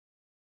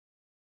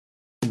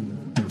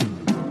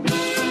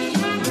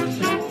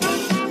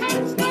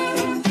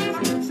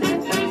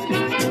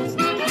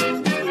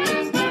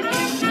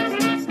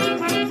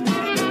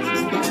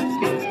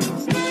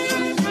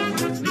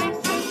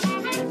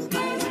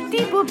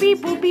Beep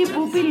boop beep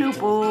boop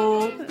beep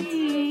loop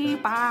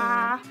beep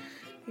ba.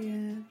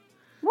 Yeah.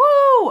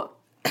 Woo!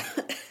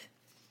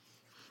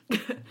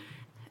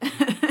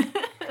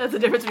 That's the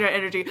difference in our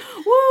energy.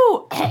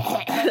 Woo!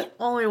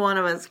 Only one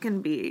of us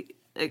can be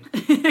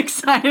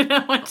Excited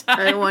at one time.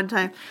 at one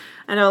time.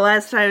 I know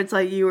last time it's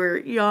like you were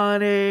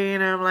yawning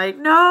and I'm like,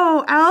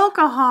 no,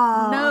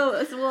 alcohol.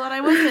 No, well, and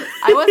I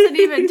wasn't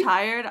even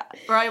tired,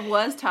 or I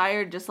was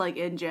tired just like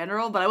in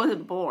general, but I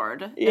wasn't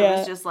bored. It Yeah.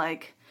 was just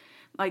like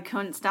I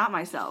couldn't stop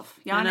myself.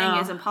 Yawning know.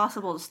 is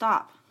impossible to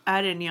stop.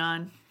 I didn't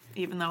yawn,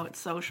 even though it's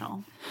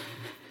social.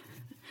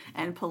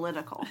 And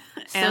political.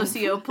 And-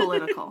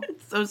 Socio-political.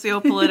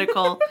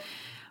 Socio-political,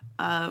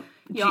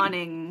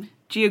 Yawning.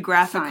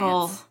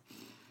 geographical. Science.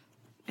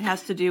 It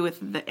has to do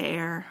with the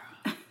air.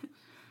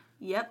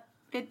 Yep,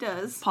 it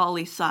does.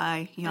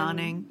 Poli-sci,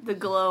 yawning. The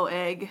glow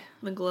egg.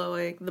 The glow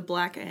egg, the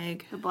black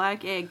egg. The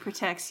black egg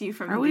protects you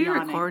from Are the we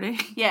yawning. recording?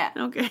 Yeah.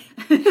 Okay.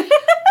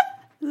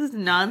 This is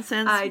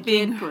nonsense I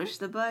being did push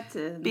the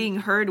button. being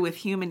heard with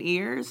human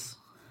ears,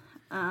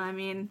 I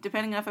mean,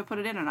 depending on if I put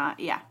it in or not,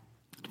 yeah.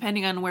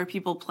 depending on where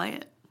people play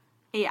it.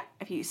 Yeah,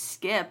 if you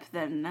skip,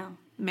 then no.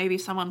 Maybe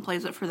someone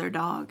plays it for their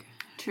dog,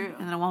 True.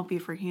 and it won't be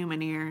for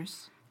human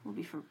ears. Will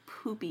be for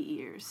poopy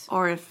ears.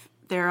 Or if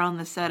they're on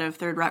the set of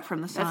Third Rock from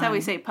the Sun. That's how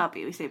we say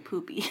puppy. We say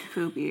poopy.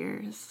 Poop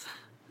ears.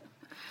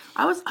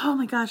 Oh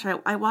my gosh,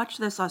 I watched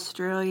this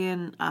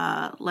Australian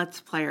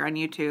Let's Player on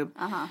YouTube.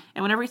 Uh-huh.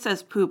 And whenever he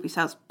says poop, he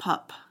says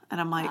pup.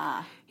 And I'm like,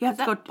 you have Is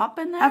to that go pup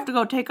in there? have to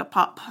go take a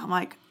pup. I'm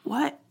like,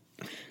 what?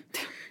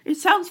 It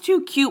sounds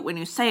too cute when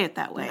you say it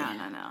that way.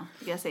 No.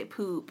 You gotta say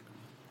poop.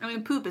 I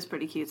mean, poop is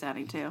pretty cute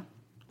sounding too.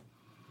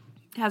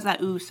 It has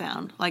that ooh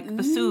sound, like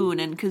bassoon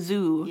and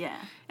kazoo. Yeah.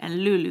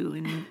 And lulu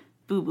and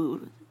boo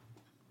boo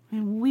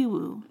and wee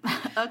woo.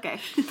 Okay.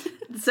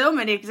 So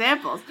many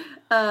examples.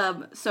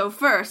 So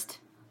first,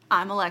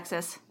 I'm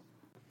Alexis.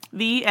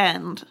 The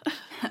end.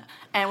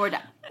 And we're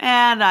done.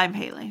 And I'm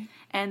Haley.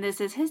 And this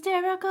is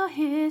Hysterical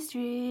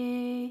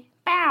History.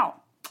 Bow!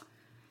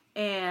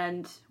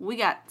 And we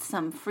got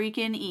some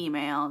freaking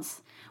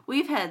emails.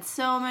 We've had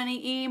so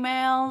many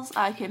emails,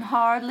 I can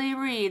hardly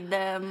read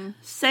them.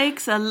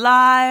 Sakes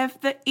alive,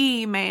 the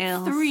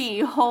emails. 3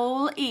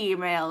 whole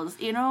emails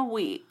in a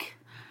week.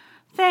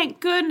 Thank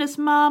goodness,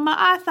 Mama.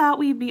 I thought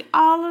we'd be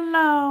all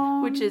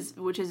alone. Which is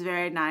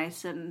very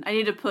nice, and I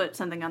need to put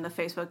something on the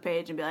Facebook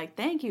page and be like,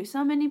 thank you,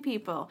 so many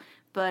people.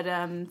 But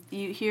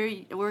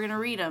we're gonna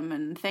read them,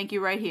 and thank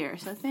you right here.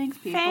 So thanks,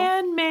 people.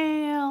 Fan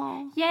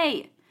mail.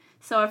 Yay!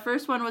 So our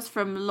first one was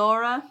from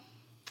Laura,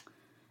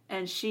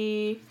 and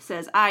she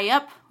says, "I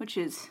up," which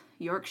is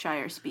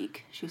Yorkshire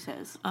speak. She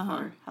says,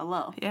 or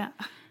hello. Yeah.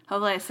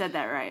 Hopefully I said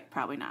that right.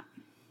 Probably not.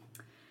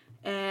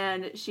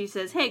 And she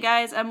says, "Hey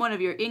guys, I'm one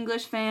of your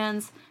English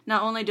fans.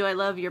 Not only do I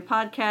love your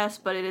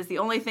podcast, but it is the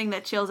only thing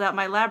that chills out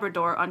my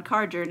Labrador on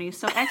car journeys,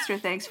 so extra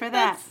thanks for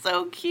that." That's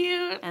so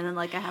cute. And then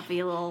like a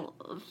happy little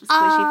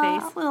squishy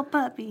face. Little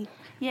puppy.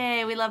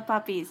 Yay, we love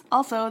puppies.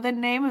 Also, the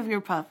name of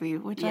your puppy,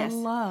 which Yes. I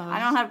love. I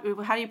don't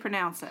have, how do you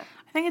pronounce it?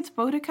 I think it's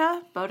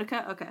Boudica.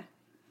 Boudica? Okay.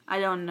 I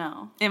don't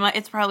know.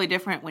 It's probably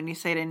different when you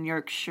say it in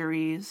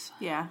Yorkshireese.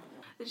 Yeah.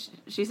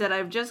 She said,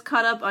 "I've just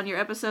caught up on your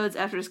episodes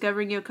after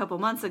discovering you a couple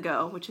months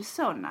ago," which is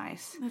so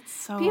nice. That's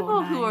so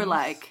People who are nice.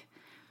 like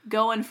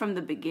going from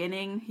the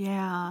beginning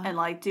Yeah. and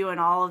like doing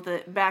all of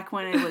the, back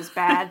when it was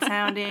bad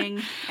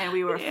sounding and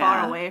we were far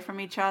Yeah. away from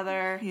each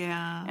other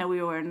Yeah. and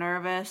we were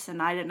nervous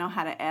and I didn't know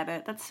how to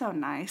edit. That's so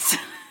nice.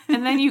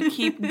 And then you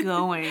keep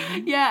going.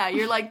 Yeah,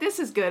 you're like, this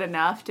is good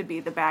enough to be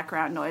the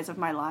background noise of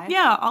my life.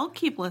 Yeah, I'll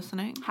keep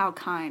listening. How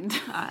kind.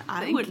 I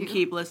Thank wouldn't you.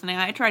 keep listening.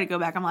 I try to go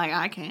back. I'm like,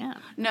 I can't.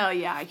 No,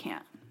 yeah, I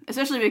can't.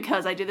 Especially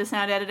because I do the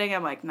sound editing,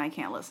 I'm like, I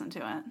can't listen to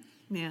it.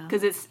 Yeah.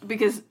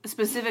 Because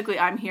specifically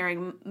I'm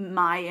hearing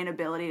my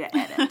inability to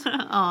edit.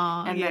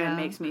 Aw, And yeah. then it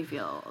makes me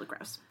feel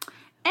gross.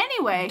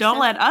 Anyway. Don't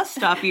let us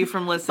stop you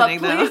from But listening,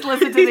 please though.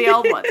 listen to the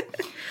old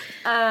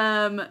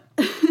one.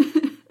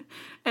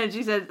 And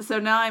she said, "So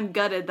now I'm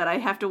gutted that I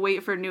have to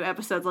wait for new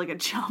episodes like a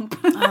chump."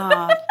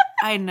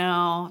 I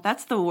know.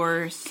 That's the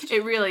worst.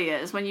 It really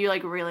is. When you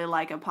like really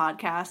like a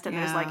podcast and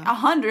there's Yeah. like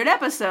 100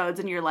 episodes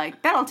and you're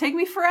like, that'll take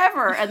me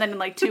forever. And then in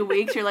like 2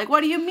 weeks, you're like,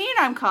 what do you mean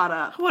I'm caught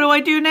up? What do I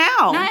do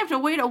now? Now I have to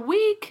wait a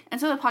week. And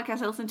so the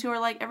podcasts I listen to are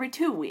like every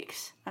 2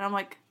 weeks. And I'm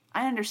like,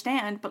 I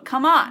understand, but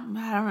come on.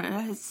 I don't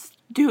know. Let's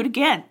do it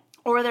again.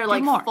 Or their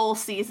like more. full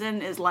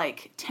season is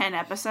like 10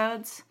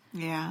 episodes.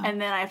 Yeah. And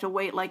then I have to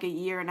wait like a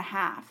year and a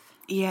half.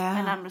 yeah.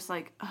 And I'm just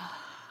like, ugh.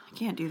 I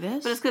can't do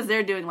this. But it's because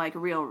they're doing like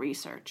real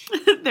research.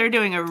 They're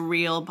doing a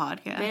real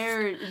podcast.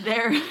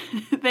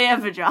 They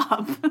have a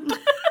job.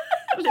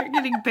 They're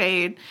getting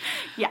paid.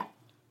 Yeah.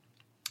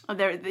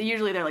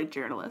 They're like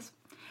journalists.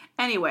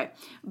 Anyway,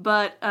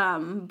 but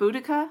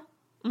Boudica?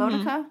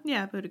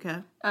 Yeah,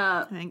 Boudica.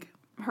 Uh, I think.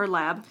 Her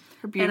lab.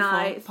 Her beautiful And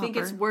I think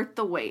pupper. it's worth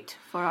the wait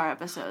for our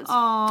episodes.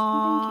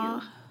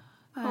 Aww.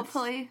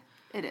 Hopefully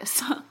it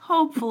is.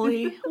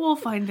 Hopefully. We'll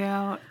find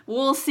out.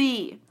 We'll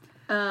see.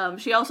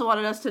 She also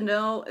wanted us to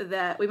know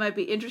that we might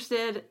be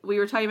interested. We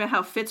were talking about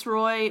how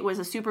Fitzroy was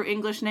a super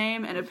English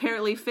name, and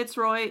apparently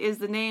Fitzroy is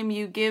the name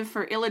you give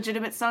for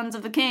illegitimate sons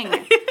of the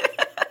king.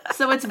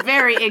 So it's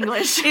very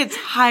English. It's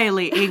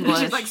highly English.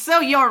 She's like,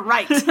 so you're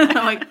right.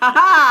 I'm like,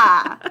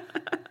 ha!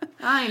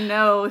 I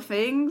know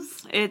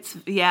things.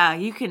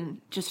 You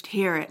can just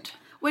hear it.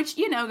 Which,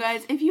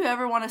 guys, if you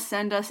ever want to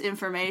send us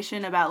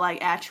information about,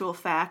 like, actual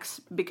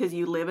facts because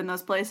you live in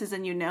those places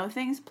and you know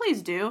things,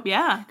 please do.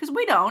 Yeah. Because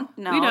we don't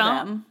know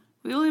them.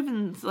 We live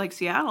in, like,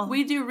 Seattle.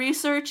 We do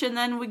research and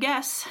then we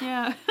guess.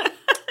 Yeah.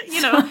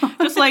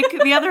 Just like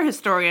the other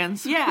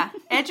historians. Yeah.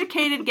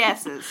 Educated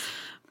guesses.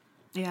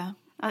 Yeah.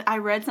 I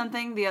read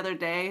something the other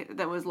day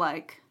that was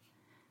like,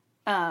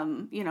 we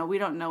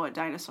don't know what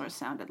dinosaurs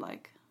sounded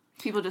like.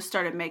 People just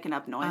started making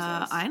up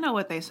noises. I know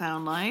what they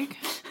sound like.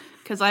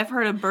 Because I've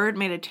heard a bird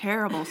made a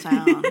terrible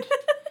sound.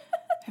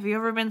 Have you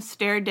ever been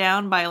stared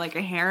down by, like,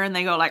 a hare and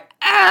they go, like,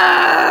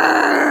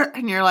 "Arr!"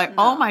 And you're like,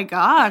 oh my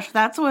gosh,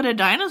 that's what a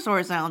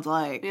dinosaur sounds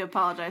like. We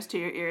apologize to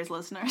your ears,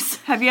 listeners.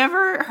 Have you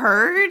ever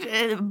heard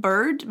a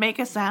bird make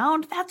a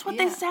sound? That's what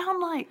they sound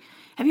like.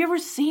 Have you ever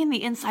seen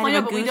the inside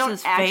of a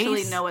goose's face? We don't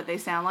actually know what they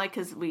sound like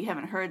because we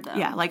haven't heard them.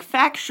 Yeah, like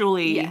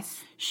factually,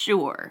 yes.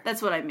 Sure.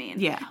 That's what I mean.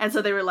 Yeah. And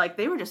so they were like,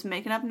 they were just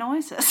making up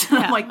noises. And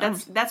I'm like,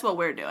 that's what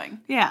we're doing.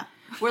 Yeah.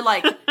 We're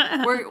like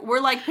we're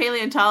like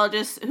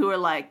paleontologists who are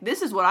like,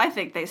 this is what I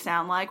think they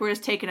sound like. We're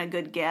just taking a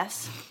good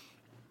guess.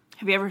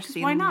 Have you ever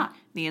seen why not?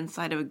 The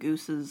inside of a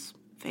goose's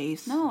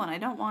face? No, and I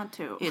don't want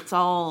to. It's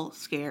all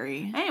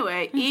scary.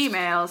 Anyway,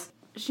 emails.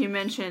 She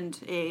mentioned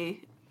a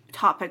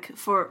topic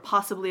for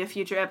possibly a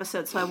future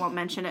episode, so I won't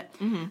mention it.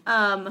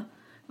 Mm-hmm.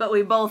 But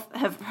we both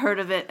have heard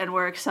of it, and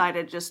we're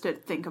excited just to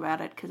think about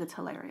it because it's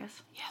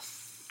hilarious. Yes.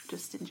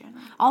 Just in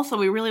general. Also,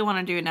 we really want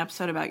to do an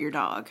episode about your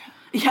dog.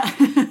 Yeah.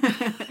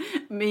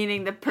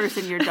 Meaning the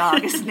person your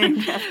dog is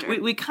named after.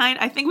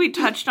 I think we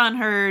touched on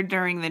her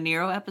during the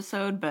Nero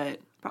episode, but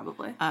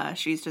probably.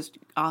 She's just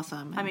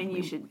awesome. I mean,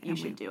 you should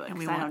do it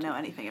because I don't know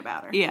anything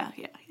about her. Yeah.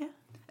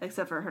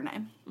 Except for her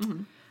name.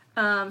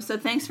 Mm-hmm. So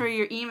thanks for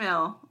your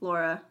email,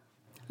 Laura.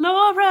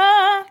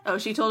 Oh,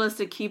 she told us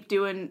to keep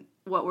doing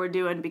what we're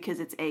doing because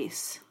it's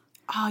ace.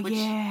 Oh,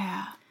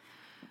 yeah.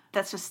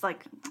 That's just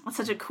like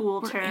such a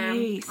cool term.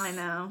 Ace. I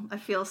know. I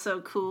feel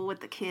so cool with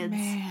the kids.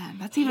 Man,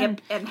 that's even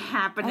hip and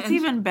happening. That's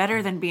even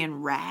better than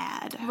being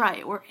rad.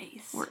 Right, we're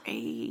ace. We're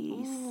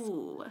ace.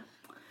 Ooh.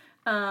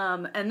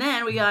 And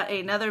then we got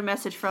another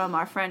message from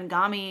our friend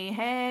Gami.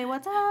 Hey,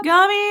 what's up?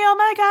 Gami, oh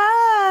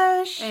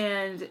my gosh.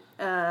 And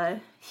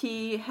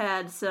he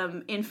had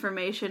some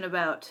information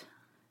about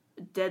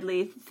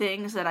deadly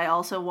things that I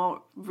also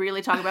won't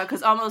really talk about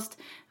because almost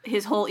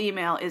his whole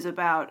email is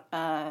about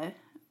a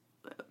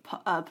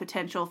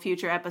potential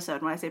future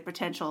episode. When I say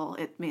potential,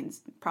 it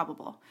means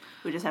probable.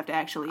 We just have to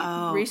actually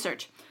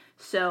research.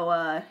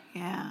 So,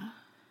 yeah.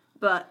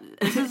 But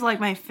this is like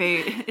my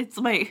favorite.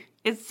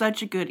 It's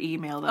such a good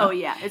email, though. Oh,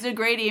 yeah. It's a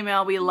great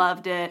email. We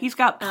loved it. He's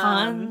got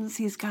puns.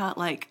 He's got,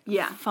 like,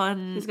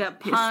 fun He's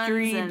got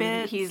history puns, and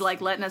bits. he's,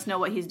 like, letting us know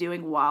what he's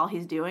doing while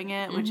he's doing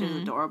it, which is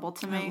adorable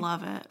to me. I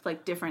love it.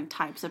 Like, different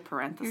types of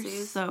parentheses.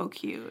 You're so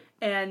cute.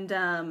 And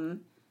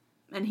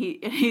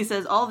he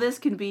says, all this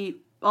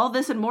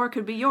and more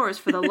could be yours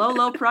for the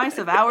low price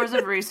of hours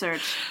of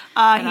research.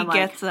 He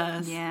gets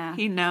us. Yeah.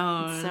 He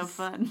knows. It's so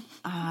fun.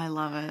 I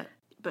love it.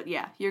 But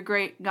yeah, you're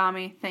great,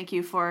 Gami. Thank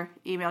you for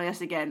emailing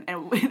us again.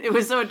 And it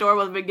was so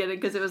adorable at the beginning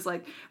because it was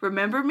like,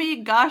 remember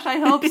me? Gosh, I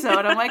hope so.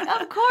 And I'm like,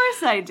 of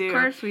course I do. Of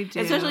course we do.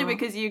 Especially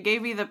because you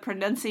gave me the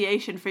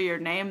pronunciation for your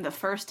name the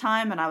first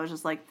time, and I was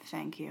just like,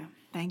 thank you.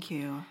 Thank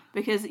you.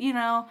 Because,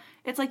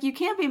 it's like you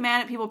can't be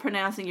mad at people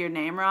pronouncing your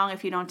name wrong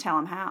if you don't tell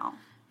them how.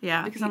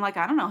 Yeah. Because I'm like,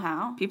 I don't know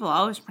how. People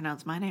always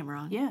pronounce my name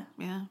wrong. Yeah.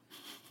 Yeah.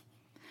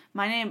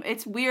 My name,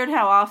 it's weird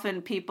how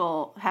often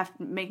people have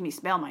to make me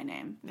spell my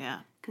name. Yeah.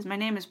 Because my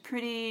name is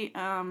pretty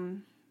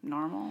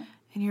normal.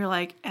 And you're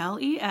like,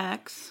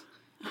 Lex,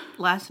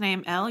 last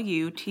name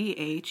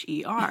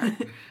Luther.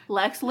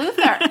 Lex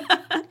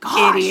Luthor.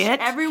 Gosh,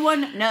 idiot.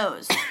 Everyone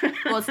knows.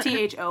 Well,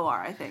 it's Thor,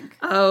 I think.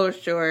 Oh,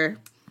 sure.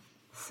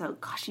 So,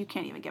 gosh, you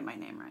can't even get my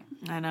name right.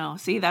 I know.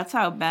 See, that's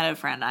how bad a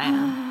friend I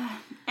am.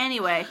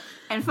 Anyway,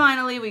 and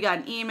finally, we got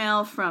an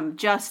email from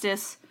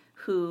Justice,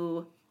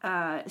 who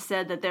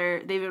said that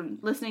they've been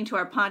listening to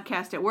our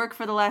podcast at work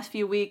for the last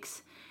few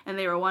weeks, and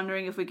they were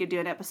wondering if we could do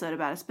an episode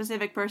about a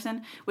specific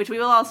person, which we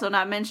will also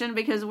not mention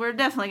because we're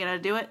definitely going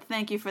to do it.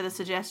 Thank you for the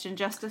suggestion,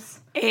 Justice.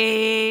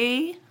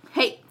 Hey,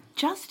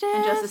 Justice.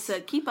 And Justice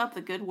said, keep up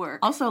the good work.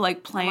 Also,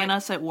 like, playing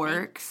us at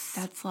work,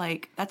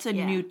 thanks. that's a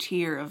new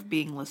tier of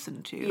being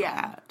listened to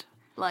at.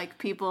 Like,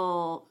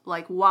 people,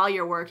 like, while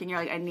you're working, you're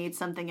like, I need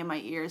something in my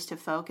ears to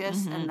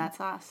focus, and that's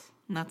us.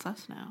 And that's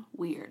us now.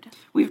 Weird.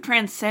 We've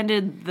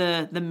transcended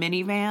the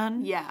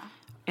minivan. Yeah.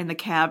 And the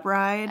cab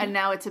ride. And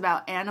now it's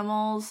about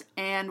animals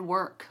and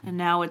work. And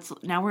now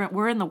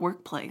we're in the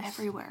workplace.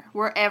 Everywhere.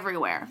 We're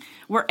everywhere.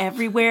 We're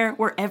everywhere.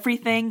 We're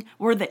everything.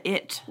 We're the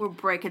it. We're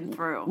breaking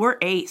through. We're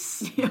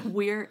ace.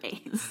 We're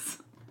ace.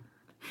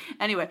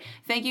 Anyway,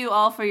 thank you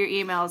all for your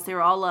emails. They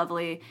were all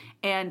lovely.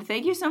 And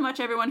thank you so much,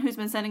 everyone who's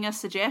been sending us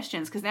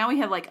suggestions, because now we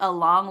have like a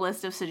long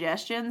list of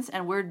suggestions,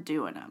 and we're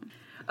doing them.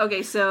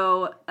 Okay,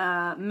 so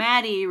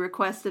Maddie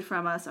requested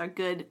from us, our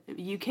good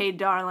UK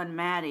darling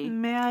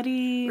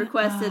Maddie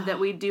requested that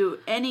we do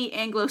any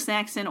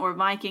Anglo-Saxon or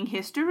Viking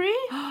history.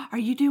 Are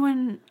you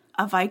doing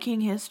a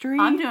Viking history?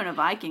 I'm doing a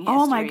Viking history.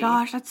 Oh my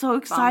gosh, that's so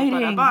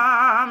exciting.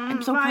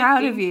 I'm so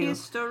proud of you.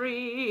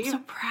 History. I'm so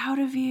proud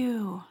of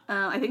you.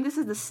 I think this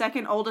is the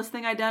second oldest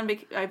thing I've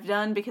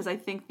done because I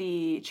think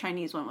the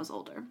Chinese one was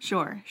older.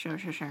 Sure.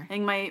 I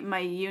think my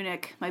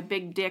eunuch, my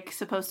big dick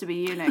supposed to be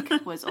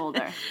eunuch, was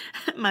older.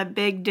 My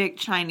big dick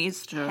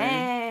Chinese story.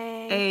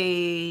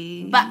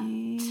 Hey. But,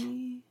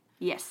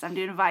 yes, I'm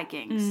doing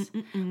Vikings.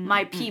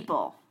 My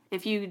people.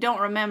 If you don't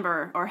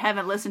remember or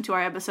haven't listened to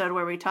our episode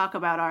where we talk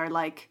about our,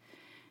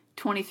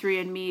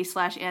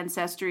 23andMe /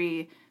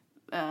 Ancestry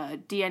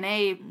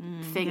DNA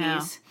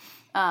thingies,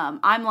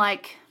 I'm,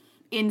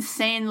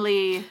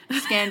 insanely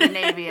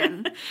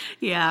Scandinavian.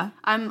 Yeah.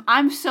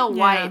 I'm so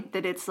white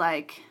that it's,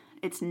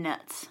 it's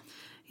nuts.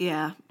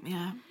 Yeah.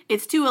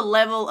 It's to a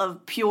level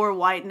of pure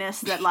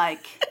whiteness that,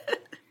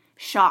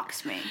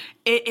 shocks me.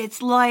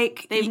 It's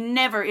like... They've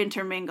never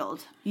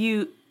intermingled.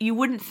 You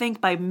wouldn't think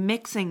by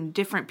mixing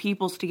different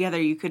peoples together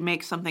you could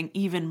make something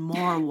even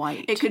more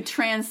white. It could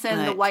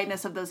transcend the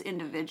whiteness of those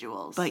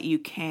individuals. But you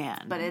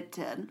can. But it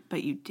did.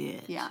 But you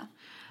did. Yeah.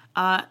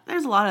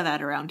 There's a lot of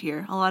that around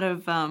here. A lot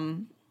of...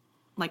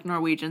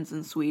 Norwegians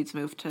and Swedes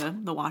moved to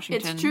the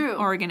Washington,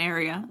 Oregon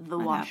area. The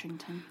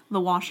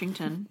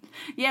Washington.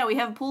 Yeah, we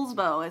have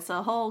Poulsbo. It's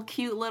a whole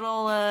cute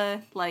little,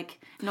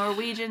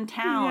 Norwegian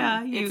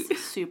town. Yeah,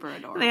 it's super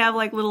adorable. They have,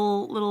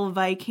 little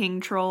Viking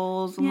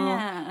trolls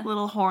and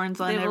little horns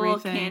on everything. They have a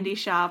little candy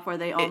shop where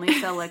they only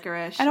sell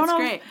licorice. I don't know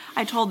great. If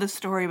I told this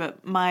story,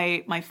 but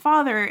my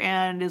father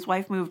and his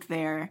wife moved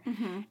there,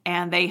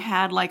 and they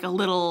had, a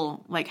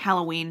little,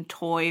 Halloween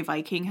toy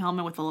Viking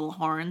helmet with the little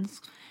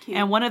horns. Cute.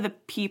 And one of the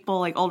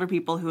people, older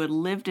people who had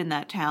lived in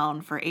that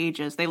town for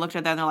ages, they looked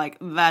at that and they're like,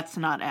 that's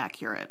not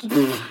accurate.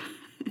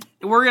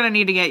 We're going to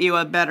need to get you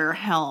a better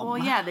helm. Well,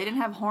 yeah, they didn't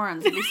have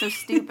horns. It'd be so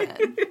stupid.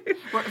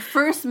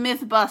 First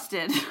myth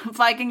busted.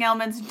 Viking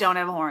helmets don't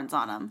have horns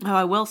on them. Oh,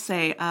 I will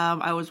say,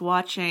 I was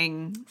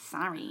watching...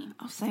 Sorry.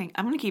 I was saying,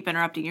 I'm going to keep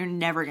interrupting. You're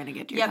never going to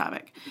get to your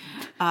topic.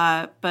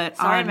 But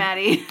sorry,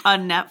 Maddie.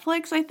 On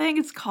Netflix, I think,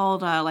 it's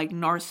called,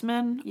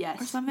 Norseman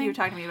or something. You were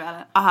talking to me about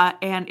it.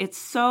 And it's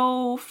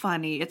so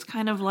funny. It's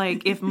kind of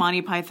like if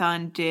Monty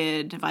Python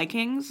did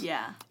Vikings.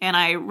 Yeah. And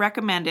I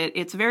recommend it.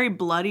 It's very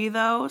bloody,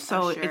 though,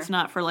 so it's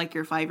not for,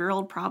 your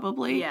 5-year-old,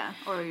 probably. Yeah,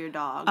 or your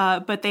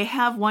dog. But they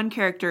have one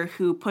character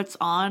who puts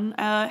on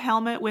a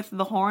helmet with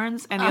the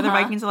horns, and the other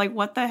Vikings are like,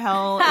 what the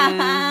hell is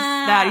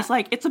that? He's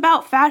like, it's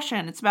about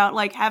fashion. It's about,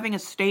 having a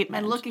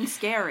statement. And looking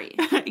scary.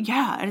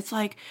 Yeah, and it's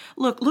like,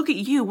 look at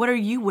you. What are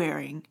you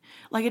wearing?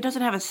 It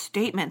doesn't have a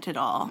statement at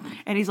all.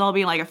 And he's all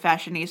being, a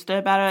fashionista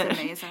about it. It's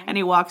amazing. And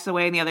he walks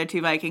away, and the other two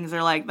Vikings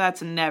are like,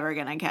 that's never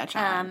gonna catch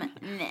on.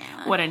 No.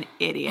 What an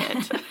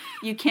idiot.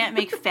 You can't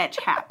make fetch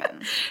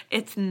happen.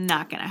 It's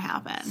not gonna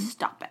happen.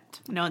 Stop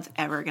it. No one's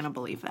ever gonna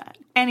believe that.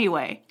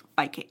 Anyway,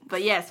 Vikings.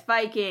 But yes,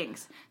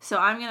 Vikings. So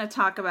I'm gonna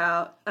talk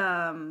about,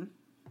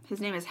 his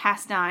name is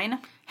Hastein.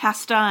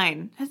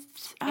 Hastein.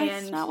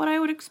 That's not what I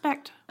would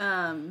expect.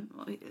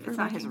 It's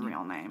not his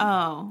real name.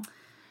 Oh.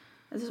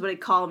 This is what he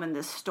called him in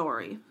this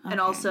story. Okay. And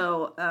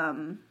also,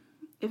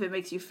 if it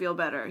makes you feel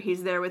better,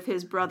 he's there with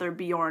his brother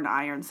Bjorn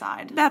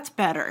Ironside. That's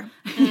better.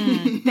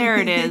 There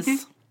it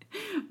is.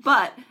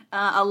 But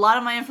a lot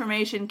of my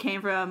information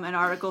came from an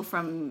article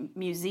from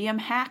Museum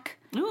Hack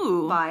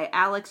by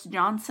Alex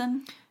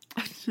Johnson,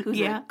 who's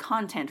a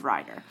content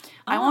writer.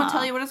 I won't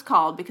tell you what it's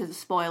called because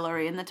it's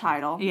spoilery in the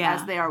title,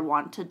 as they are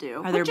wont to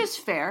do, which is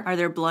fair. Are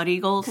there blood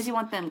eagles? Because you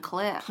want them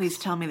clips. Please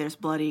tell me there's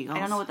blood eagles.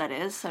 I don't know what that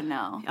is, so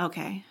no.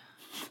 Okay.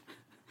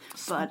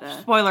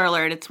 But spoiler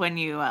alert, it's when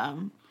you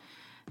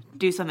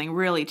do something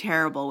really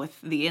terrible with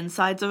the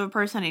insides of a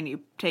person and you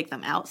take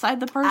them outside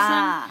the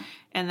person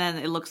and then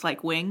it looks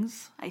like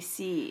wings. I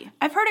see.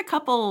 I've heard a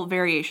couple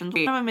variations.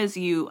 One of them is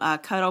you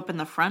cut open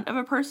the front of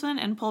a person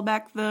and pull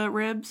back the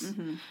ribs.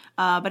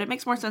 But it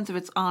makes more sense if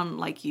it's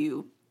on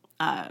you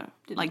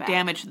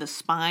damage the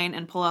spine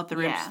and pull out the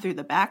ribs through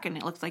the back and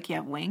it looks like you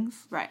have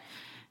wings. Right.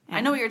 And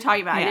I know what you're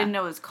talking about. I didn't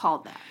know it was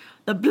called that.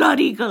 The blood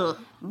eagle.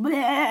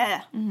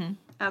 Mm-hmm.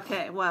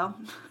 Okay, well.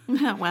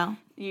 Well.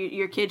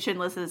 Your kid shouldn't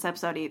listen to this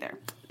episode either.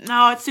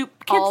 No, it's super...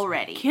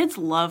 Already. Kids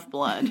love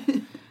blood.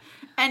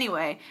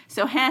 Anyway,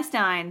 so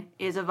Hastein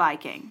is a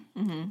Viking.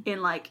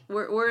 In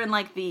we're in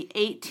the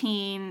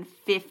 1850s,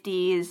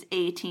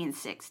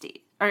 1860s.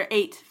 Or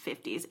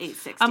 850s,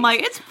 860s. I'm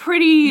like, it's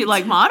pretty,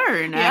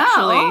 modern,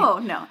 actually.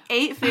 Oh, no.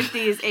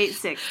 850s,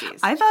 860s.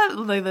 I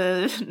thought,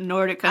 the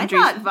Nordic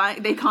countries... I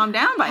thought they calmed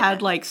down by had,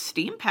 then.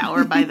 Steam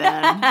power by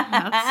then.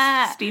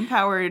 That's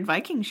steam-powered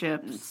Viking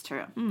ships. It's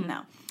true.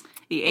 No.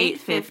 The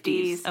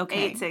 850s.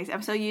 Okay. 860s.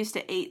 I'm so used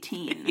to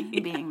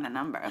 18 being the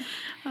number.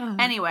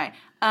 Anyway,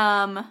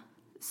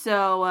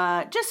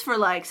 so just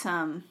for,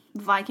 some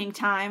Viking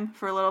time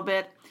for a little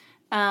bit,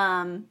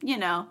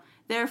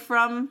 they're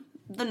from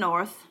the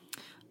North.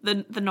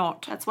 The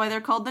North. That's why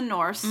they're called the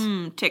Norse.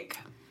 Tick.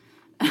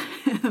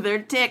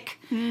 They're tick.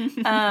 Which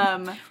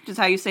is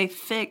how you say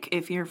thick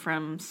if you're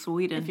from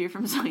Sweden. If you're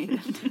from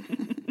Sweden.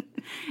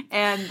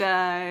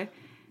 And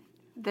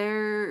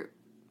they're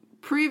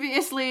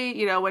previously,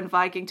 you know, when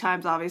Viking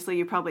times, obviously,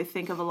 you probably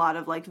think of a lot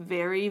of, like,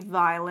 very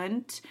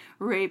violent,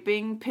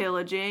 raping,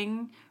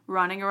 pillaging,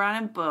 running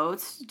around in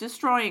boats,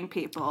 destroying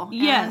people.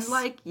 Yes. And,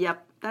 like,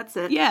 yep, that's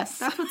it. Yes.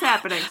 That's what's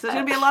happening. So there's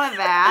going to be a lot of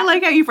that. I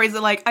like how you phrase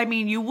it like, I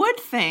mean, you would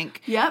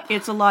think Yep.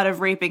 it's a lot of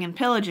raping and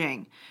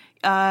pillaging.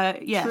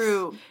 Yes.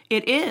 True.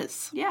 It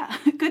is. Yeah.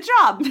 Good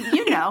job.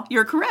 You know.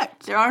 You're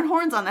correct. There aren't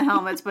horns on the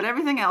helmets, but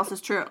everything else is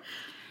true.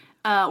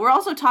 We're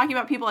also talking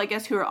about people, I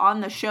guess, who are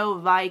on the show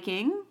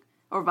Viking.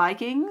 Or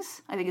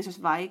Vikings. I think it's just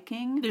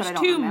Viking. There's but I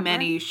don't too remember.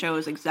 many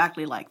shows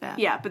exactly like that.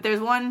 Yeah, but there's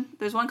one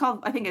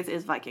called, I think it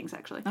is Vikings,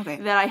 actually. Okay.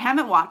 That I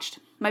haven't watched.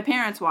 My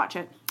parents watch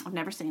it. I've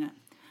never seen it.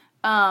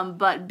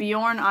 But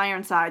Bjorn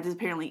Ironsides is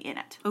apparently in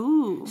it.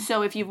 Ooh.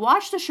 So if you've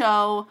watched the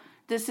show,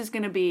 this is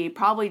going to be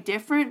probably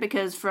different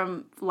because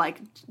from, like,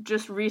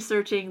 just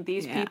researching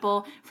these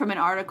people from an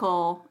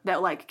article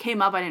that, like,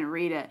 came up, I didn't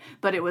read it,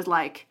 but it was,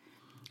 like,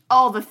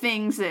 all the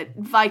things that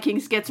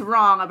Vikings gets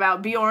wrong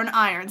about Bjorn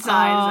Ironsides.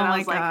 And I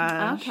was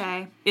like,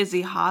 okay. Is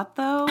he hot,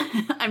 though?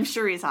 I'm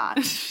sure he's hot.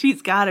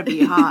 He's gotta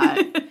be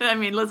hot. I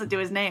mean, listen to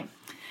his name.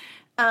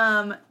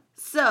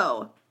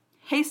 So,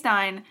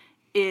 Haystein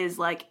is,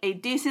 like, a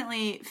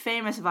decently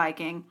famous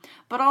Viking,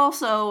 but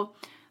also,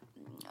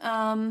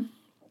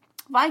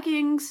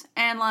 Vikings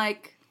and,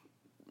 like,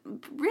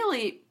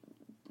 really,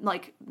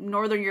 like,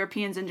 Northern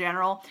Europeans in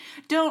general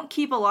don't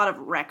keep a lot of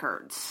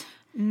records.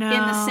 No. In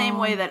the same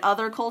way that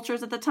other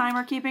cultures at the time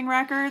are keeping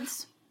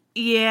records.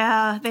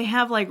 Yeah, they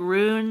have, like,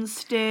 rune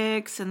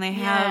sticks, and they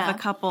have Yeah. a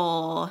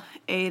couple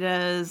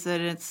Adas,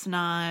 and it's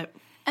not...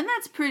 And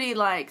that's pretty,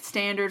 like,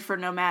 standard for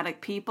nomadic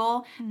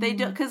people. They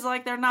do, because,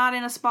 like, they're not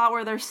in a spot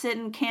where they're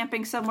sitting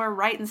camping somewhere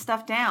writing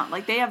stuff down.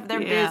 Like, they're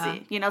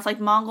busy. You know, it's like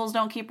Mongols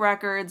don't keep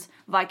records,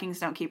 Vikings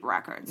don't keep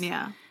records.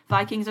 Yeah.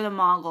 Vikings are the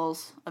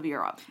Mongols of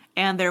Europe.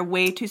 And they're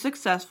way too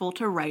successful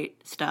to write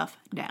stuff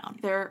down.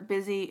 They're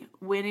busy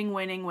winning,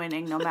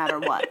 no matter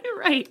what.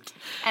 Right.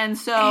 And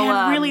so...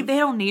 And really, they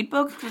don't need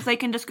books, because they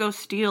can just go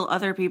steal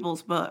other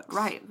people's books.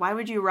 Right. Why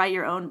would you write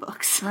your own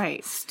books?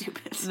 Right.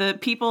 Stupid. The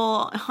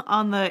people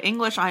on the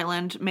English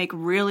island make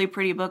really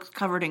pretty books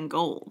covered in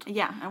gold.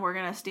 Yeah, and we're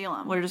going to steal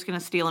them. We're just going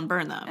to steal and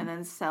burn them. And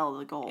then sell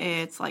the gold.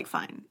 It's, like,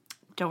 fine.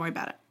 Don't worry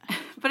about it.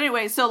 But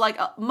anyway, so, like,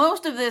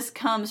 most of this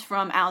comes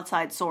from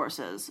outside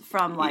sources,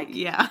 from, like,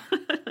 Yeah.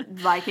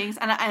 Vikings.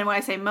 And when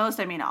I say most,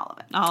 I mean all of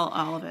it.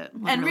 all of it.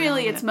 And Literally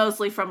really, all of it's it.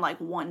 mostly from, like,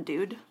 one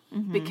dude.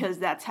 Because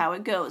that's how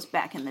it goes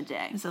back in the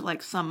day. Is it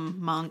like some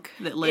monk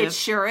that lived? It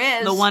sure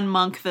is. The one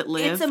monk that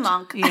lived. It's a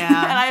monk. Yeah.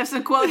 And I have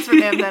some quotes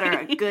from him that are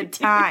a good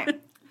time.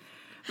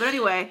 But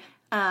anyway,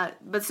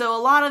 but so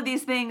a lot of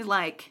these things,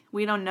 like,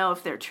 we don't know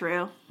if they're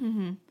true.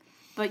 Mm-hmm.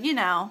 But, you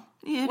know,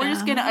 we're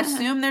just going to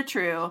assume they're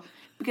true.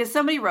 Because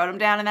somebody wrote them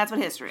down, and that's what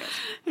history is.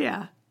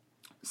 Yeah.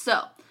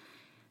 So,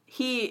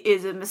 he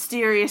is a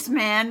mysterious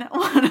man.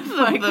 One of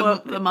my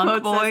the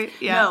monk boy?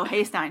 says, Yeah. No,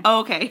 Haystein. Oh,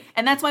 okay.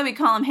 And that's why we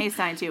call him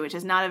Haystein, too, which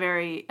is not a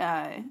very,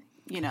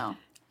 you know,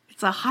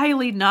 It's a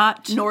highly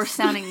not...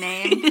 Norse-sounding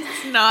name.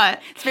 It's not.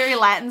 It's very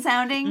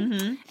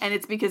Latin-sounding. And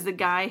it's because the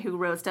guy who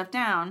wrote stuff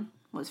down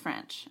was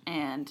French.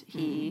 And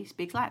he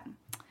speaks Latin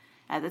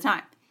at the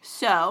time.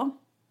 So,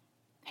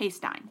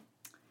 Haystein.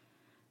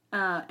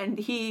 And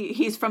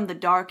he's from the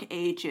Dark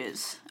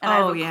Ages. And I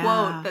have a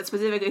quote that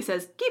specifically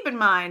says, keep in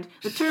mind,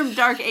 the term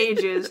Dark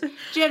Ages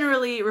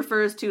generally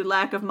refers to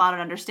lack of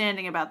modern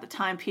understanding about the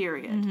time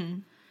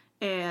period.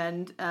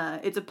 And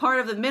it's a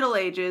part of the Middle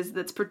Ages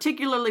that's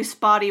particularly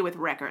spotty with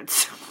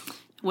records.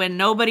 When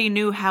nobody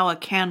knew how a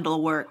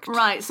candle worked.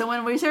 Right, so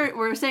when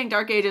we're saying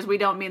Dark Ages, we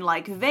don't mean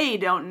like they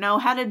don't know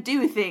how to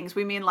do things.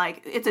 We mean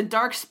like it's a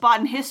dark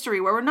spot in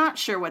history where we're not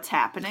sure what's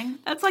happening.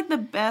 That's like the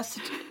best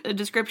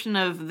description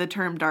of the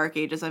term Dark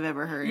Ages I've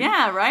ever heard.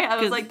 Yeah, right?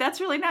 I was like, that's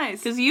really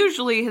nice. Because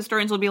usually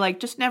historians will be like,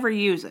 just never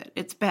use it.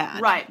 It's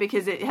bad. Right,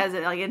 because it has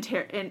a like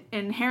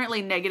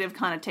inherently negative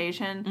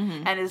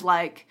connotation and is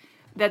like,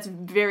 that's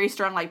very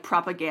strong like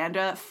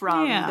propaganda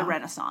from the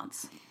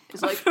Renaissance.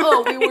 It's like,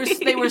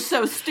 they were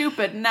so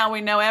stupid, and now we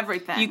know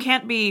everything. You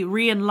can't be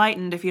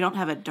re-enlightened if you don't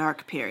have a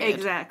dark period.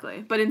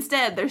 Exactly. But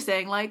instead, they're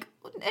saying, like,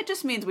 it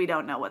just means we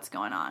don't know what's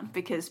going on,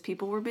 because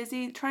people were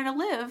busy trying to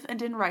live and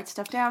didn't write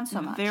stuff down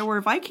so much. There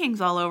were Vikings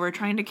all over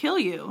trying to kill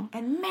you.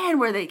 And man,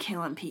 were they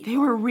killing people. They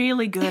were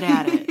really good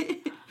at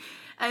it.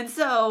 And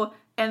so,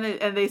 and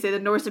they say the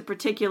Norse in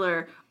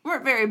particular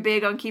weren't very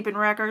big on keeping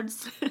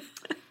records.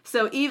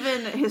 So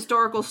even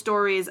historical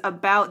stories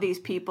about these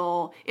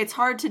people, it's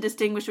hard to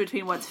distinguish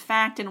between what's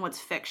fact and what's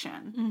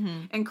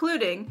fiction.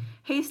 Including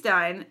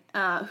Haystein,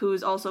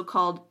 who's also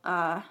called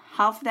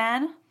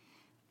Halfdan.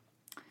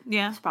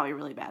 Yeah. It's probably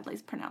really badly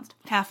pronounced.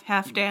 Half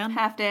Dan.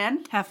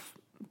 Halfdan. Half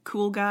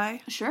cool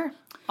guy. Sure.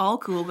 All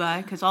cool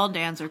guy, because all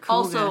Dans are cool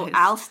also guys.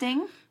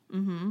 Alsting.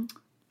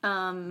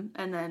 And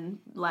then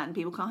Latin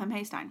people call him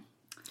Haystein.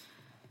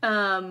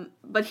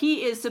 But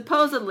he is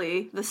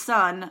supposedly the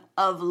son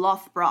of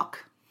Lothbrok,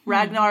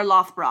 Ragnar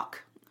Lothbrok.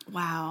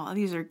 Wow,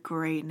 these are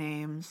great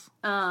names.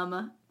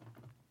 And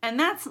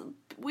that's,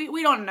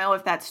 we don't know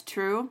if that's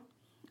true,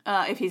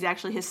 if he's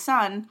actually his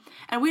son,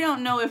 and we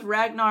don't know if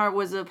Ragnar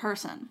was a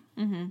person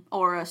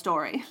or a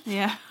story.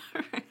 Yeah.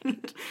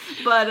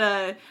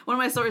 But one of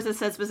my sources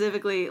said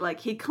specifically, like,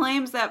 he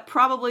claims that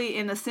probably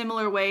in a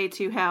similar way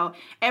to how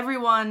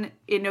everyone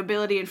in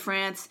nobility in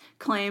France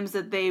claims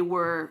that they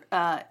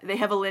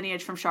have a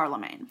lineage from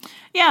Charlemagne.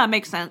 Yeah, it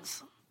makes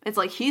sense. It's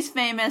like, he's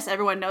famous,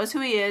 everyone knows who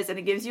he is, and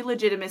it gives you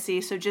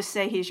legitimacy, so just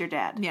say he's your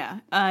dad. Yeah,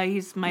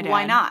 he's my dad.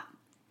 Why not?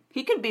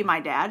 He could be my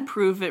dad.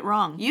 Prove it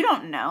wrong. You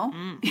don't know.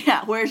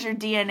 Yeah, where's your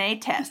DNA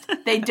test?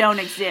 They don't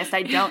exist.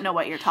 I don't know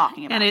what you're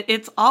talking about. And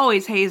it's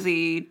always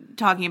hazy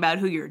talking about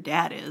who your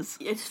dad is.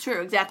 It's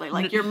true, exactly.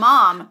 Like, your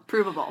mom,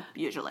 provable,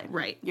 usually.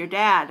 Right. Your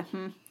dad,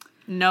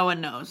 No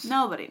one knows.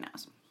 Nobody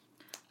knows.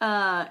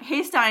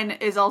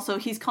 Haystein is also,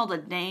 he's called a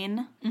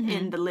Dane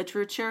in the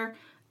literature.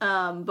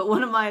 But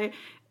one of my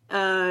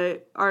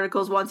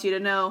articles wants you to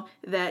know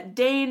that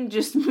Dane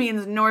just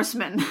means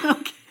Norseman.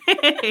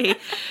 Okay.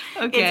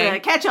 It's a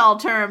catch-all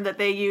term that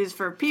they use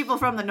for people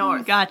from the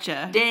north.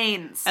 Gotcha.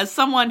 Danes. As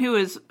someone who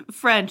is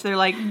French, they're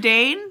like,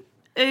 Dane?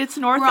 It's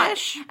Northish?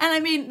 Right. And I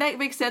mean, that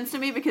makes sense to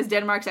me because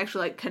Denmark's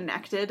actually, like,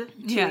 connected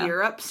to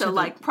Europe. So,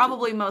 like,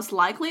 probably most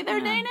likely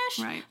they're Danish.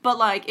 Right. But,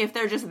 like, if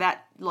they're just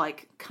that,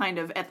 like, kind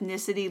of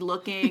ethnicity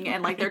looking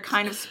and, like, they're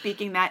kind of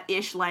speaking that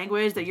ish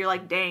language, that you're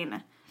like,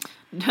 Dane.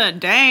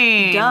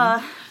 Dane.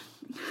 Duh.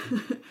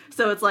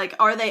 So it's like,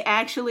 are they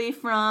actually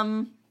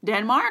from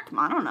Denmark?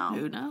 I don't know.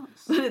 Who knows?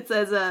 But it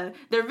says,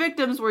 their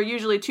victims were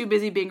usually too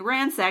busy being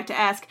ransacked to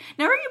ask,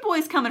 now are you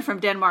boys coming from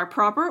Denmark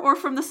proper or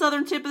from the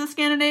southern tip of the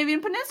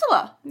Scandinavian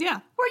peninsula? Yeah.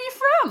 Where are you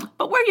from?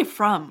 But where are you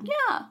from?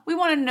 Yeah. We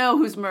want to know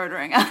who's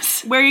murdering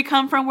us. Where you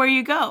come from, where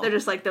you go. They're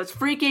just like those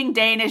freaking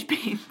Danish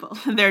people.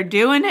 They're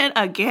doing it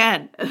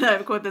again. And I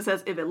have a quote that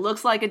says, if it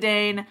looks like a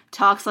Dane,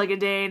 talks like a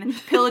Dane,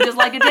 pillages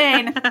like a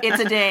Dane, it's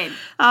a Dane.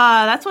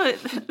 That's what,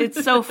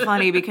 it's so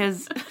funny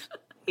because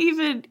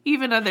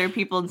even other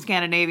people in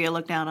Scandinavia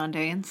look down on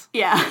Danes.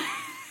 Yeah.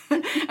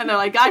 And they're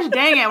like, gosh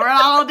dang it, we're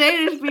all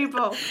Danish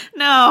people.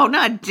 No,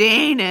 not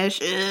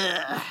Danish.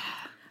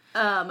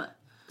 Ugh.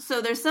 So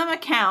there's some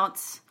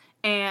accounts,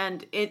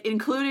 and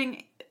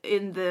including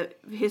in the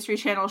History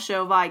Channel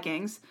show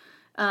Vikings,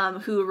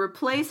 who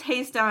replace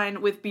Haystein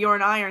with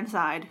Bjorn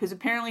Ironside, who's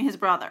apparently his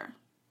brother.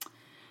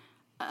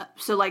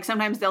 So, like,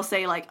 sometimes they'll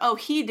say, like, oh,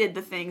 he did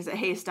the things that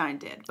Haystein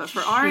did. But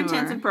for our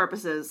intents and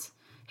purposes,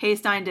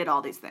 Haystein did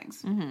all these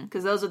things.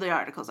 Because those are the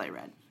articles I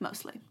read,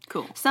 mostly.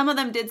 Cool. Some of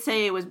them did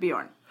say it was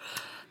Bjorn.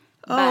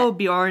 Oh,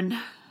 Bjorn.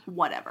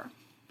 Whatever.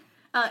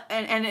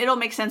 And it'll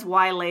make sense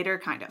why later,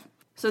 kind of.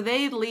 So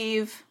they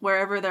leave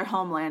wherever their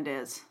homeland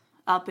is,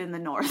 up in the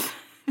north.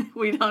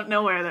 We don't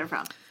know where they're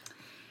from.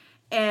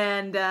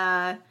 And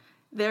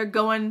they're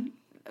going...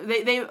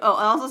 it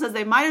also says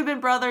they might have been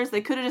brothers.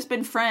 They could have just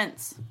been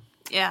friends.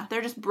 Yeah.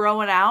 They're just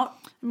broing out.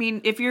 I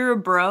mean, if you're a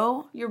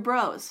bro... You're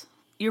bros.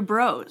 You're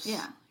bros.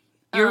 Yeah.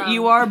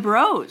 You are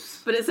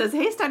bros. But it says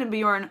Haystein and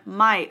Bjorn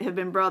might have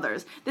been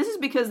brothers. This is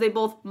because they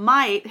both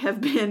might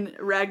have been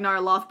Ragnar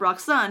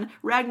Lothbrok's son,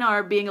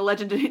 Ragnar being a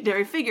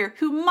legendary figure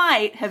who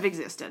might have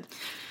existed.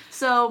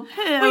 So,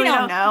 we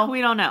don't know.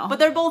 We don't know. But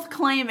they're both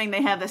claiming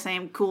they have the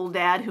same cool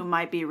dad who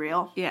might be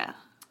real. Yeah.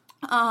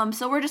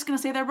 So we're just going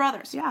to say they're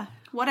brothers. Yeah.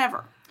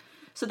 Whatever.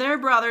 So they're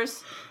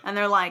brothers, and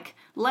they're like,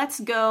 let's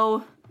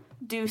go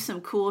do some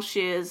cool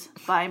shiz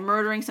by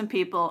murdering some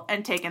people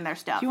and taking their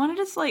stuff. Do you want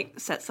to just, like,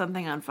 set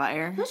something on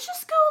fire? Let's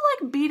just go,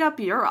 like, beat up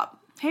Europe.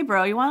 Hey,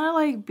 bro, you want to,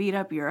 like, beat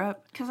up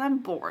Europe? Because I'm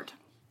bored.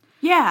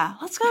 Yeah,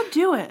 let's go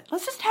do it.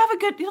 Let's just have a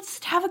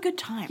good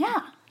time. Yeah.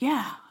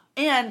 Yeah.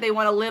 And they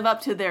want to live up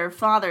to their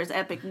father's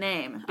epic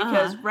name.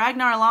 Because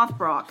Ragnar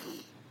Lothbrok,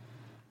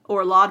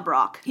 or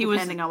Lodbrok,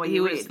 depending on what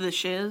you read. He was the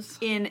shiz.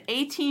 In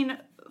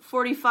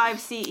 1845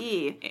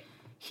 CE,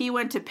 he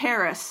went to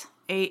Paris.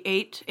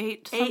 Eight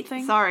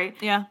something? Sorry.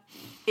 Yeah.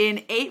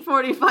 In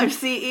 845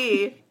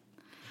 CE,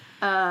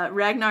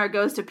 Ragnar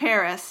goes to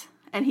Paris,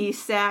 and he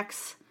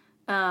sacks...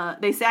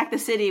 they sack the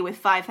city with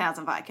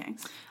 5,000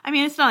 Vikings. I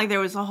mean, it's not like there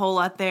was a whole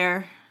lot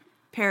there.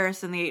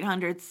 Paris in the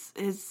 800s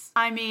is...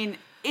 I mean,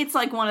 it's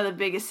like one of the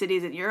biggest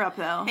cities in Europe,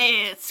 though.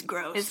 It's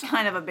gross. It's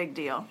kind of a big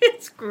deal.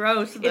 It's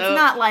gross, though. It's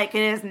not like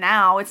it is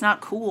now. It's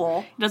not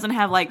cool. It doesn't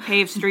have, like,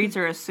 paved streets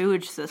or a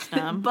sewage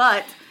system.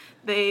 But...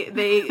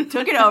 They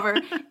took it over,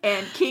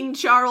 and King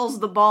Charles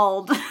the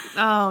Bald.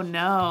 Oh,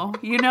 no.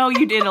 You know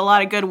you did a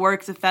lot of good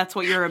works if that's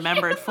what you're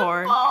remembered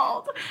for.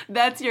 Bald.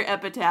 That's your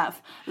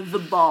epitaph. The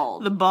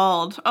Bald. The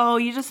Bald. Oh,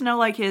 you just know,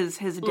 like, his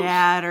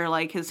dad or,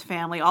 like, his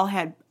family all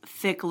had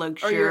thick,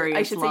 luxurious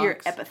I should locks. say your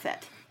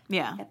epithet.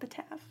 Yeah.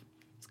 Epitaph?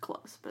 It's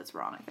close, but it's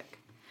wrong, I think.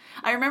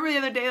 I remember the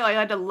other day I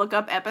had to look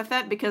up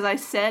epithet because I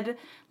said,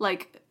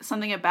 like,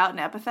 something about an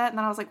epithet, and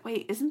then I was like,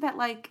 wait, isn't that,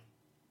 like...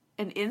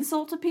 an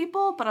insult to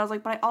people? But I was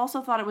like, but I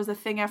also thought it was a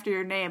thing after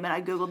your name, and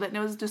I googled it, and it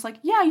was just like,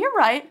 yeah, you're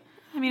right.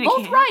 I mean,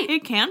 both right.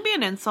 It can be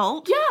an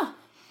insult. Yeah.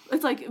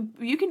 It's like,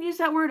 you can use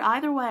that word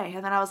either way.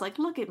 And then I was like,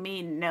 look at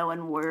me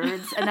knowing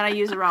words. And then I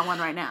use the wrong one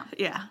right now.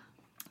 Yeah.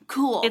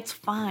 Cool. It's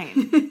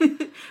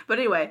fine. But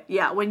anyway,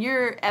 yeah, when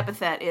your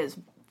epithet is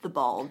the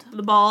bald.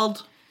 The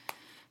bald.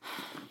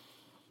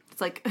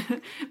 It's like,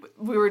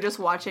 we were just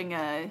watching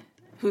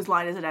Whose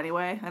Line Is It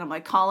Anyway? And I'm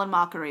like, Colin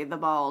Mockery, the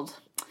bald.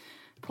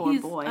 Poor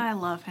boy. I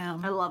love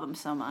him. I love him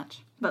so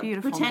much. But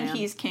Beautiful pretend man.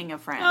 he's king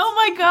of France. Oh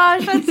my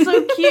gosh, that's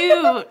so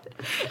cute.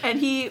 And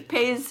he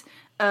pays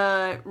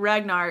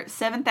Ragnar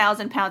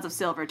 7,000 pounds of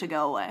silver to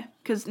go away.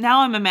 Because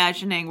now I'm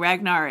imagining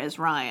Ragnar as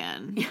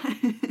Ryan.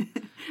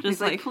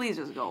 He's like, please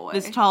just go away.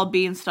 This tall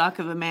beanstalk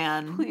of a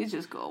man Please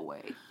just go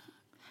away.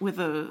 with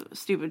a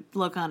stupid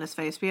look on his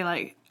face, being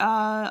like,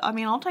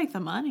 I'll take the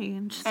money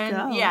and just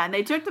go. Yeah, and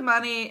they took the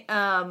money,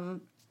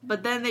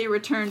 but then they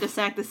returned to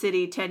sack the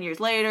city 10 years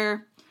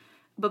later.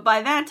 But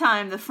by that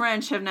time, the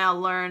French have now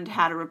learned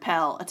how to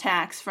repel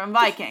attacks from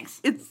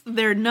Vikings. It's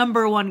their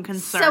number one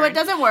concern. So it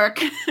doesn't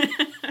work.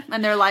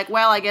 And they're like,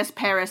 well, I guess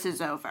Paris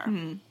is over.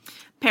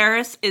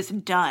 Paris is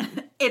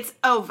done. It's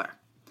over.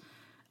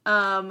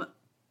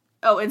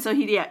 And so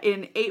in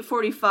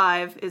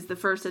 845 is the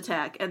first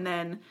attack, and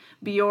then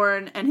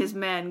Bjorn and his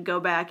men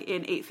go back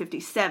in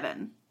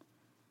 857,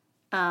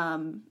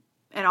 and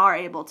are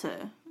able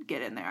to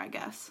get in there, I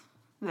guess,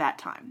 that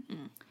time.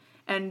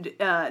 And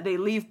they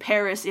leave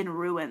Paris in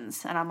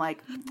ruins, and I'm like,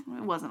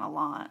 it wasn't a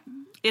lot.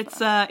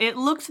 It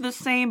looks the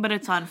same, but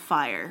it's on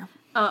fire.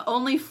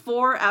 Only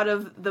 4 out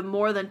of the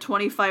more than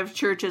 25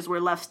 churches were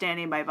left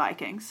standing by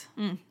Vikings.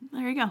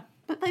 There you go.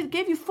 But they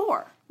gave you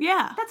 4.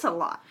 Yeah. That's a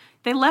lot.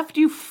 They left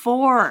you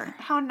 4.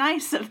 How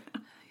nice of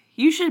them.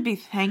 You should be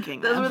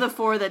thanking them. Those were the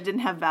 4 that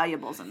didn't have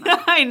valuables in them.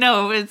 I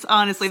know, it's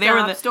honestly, Stop they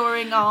were the...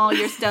 storing all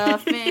your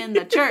stuff in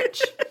the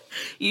church.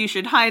 You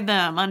should hide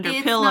them under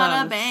It's pillows.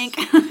 not a bank.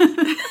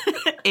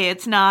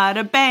 It's not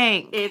a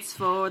bank. It's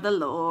for the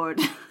Lord.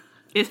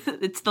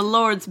 It's the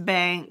Lord's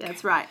bank.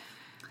 That's right.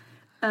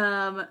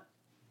 And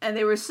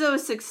they were so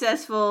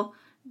successful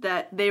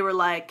that they were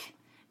like,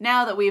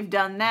 now that we've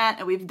done that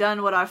and we've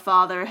done what our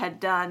father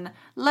had done,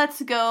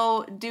 let's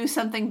go do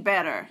something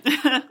better.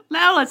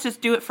 Now let's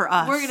just do it for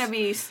us. We're going to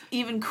be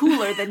even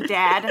cooler than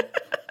Dad.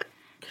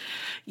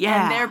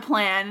 Yeah. And their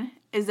plan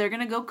is they're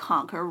going to go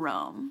conquer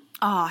Rome.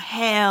 Oh,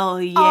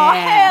 hell yeah. Oh,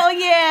 hell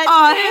yeah.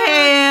 Oh,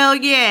 hell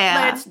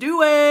yeah. Let's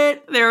do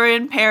it. They're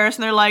in Paris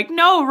and they're like,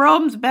 no,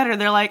 Rome's better.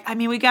 They're like,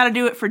 we got to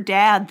do it for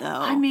Dad,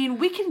 though.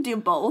 We can do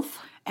both.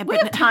 We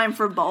have time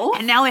for both.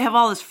 And now they have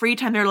all this free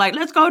time. They're like,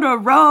 let's go to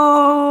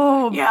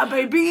Rome. Yeah,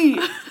 baby.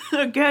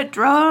 Get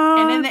drunk.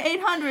 And in the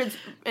 800s,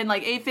 in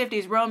like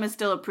 850s, Rome is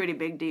still a pretty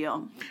big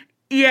deal.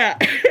 Yeah.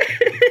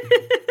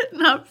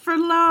 Not for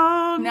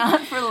long.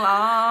 Not for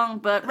long,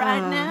 but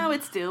right now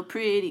it's still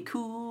pretty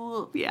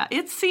cool. Yeah,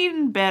 it's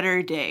seen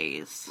better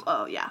days.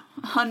 Oh, yeah.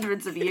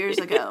 Hundreds of years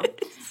ago.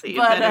 Seen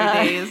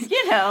better days.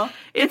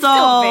 It's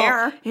all still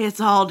there. It's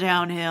all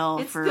downhill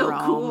it's for still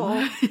Rome.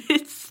 Cool.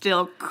 It's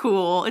still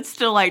cool. It's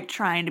still like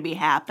trying to be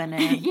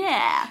happening.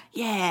 Yeah.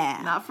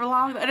 Yeah. Not for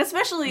long. And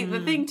especially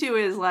the thing too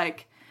is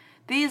like,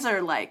 these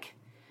are like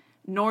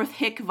North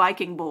Hick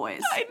Viking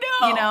boys. I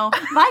know.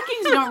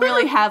 Vikings don't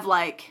really have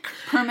like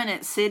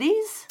permanent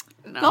cities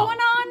going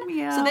on.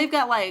 Yeah. So they've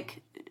got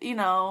like, they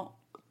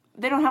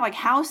don't have like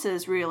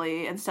houses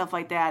really and stuff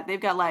like that.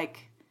 They've got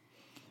like,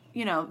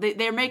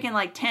 they're making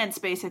like tents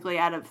basically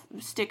out of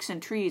sticks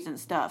and trees and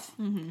stuff.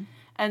 Mm-hmm.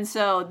 And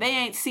so they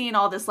ain't seen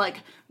all this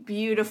like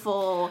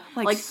beautiful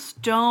like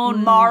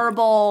stone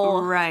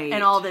marble right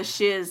and all this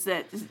shiz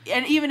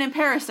and even in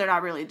Paris they're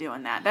not really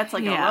doing that. That's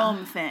like a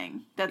Rome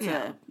thing. That's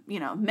a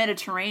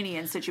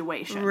Mediterranean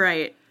situation.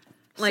 Right.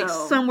 Like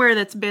somewhere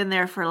that's been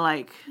there for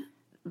like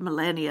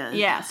millennia.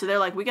 Yeah, so they're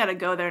like, we gotta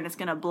go there and it's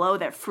gonna blow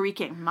their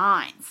freaking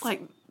minds.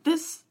 Like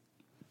this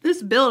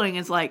building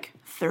is like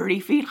 30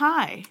 feet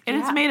high and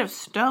it's made of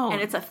stone.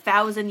 And it's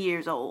 1,000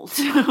 years old.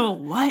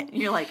 What?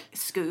 And you're like,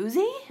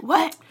 Scoozy?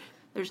 What?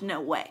 There's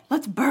no way.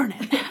 Let's burn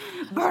it.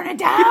 Burn it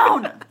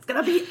down. It's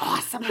gonna be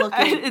awesome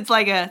looking. It's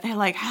like they're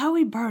like, how do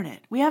we burn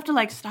it? We have to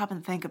like stop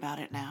and think about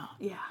it now.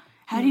 Yeah.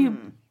 How do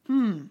you...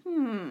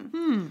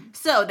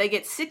 So they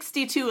get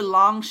 62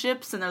 long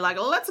ships and they're like,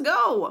 let's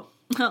go.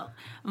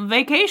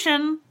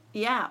 Vacation.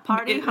 Yeah,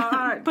 party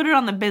hard. Put it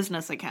on the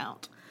business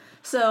account.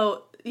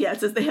 So,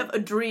 it says they have a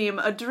dream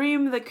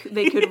that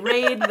they could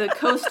raid the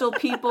coastal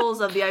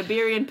peoples of the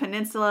Iberian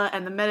Peninsula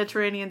and the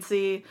Mediterranean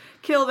Sea,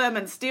 kill them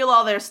and steal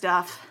all their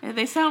stuff. Yeah,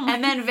 they sound like...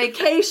 And then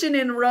vacation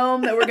in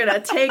Rome that we're going to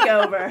take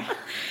over.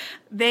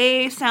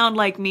 They sound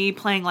like me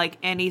playing like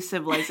any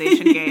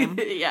Civilization game.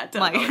 Yeah,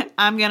 totally. Like,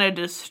 I'm going to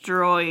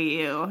destroy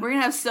you. We're going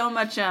to have so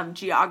much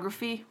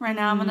geography right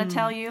now, I'm going to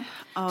tell you.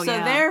 Oh, so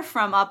yeah. they're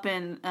from up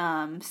in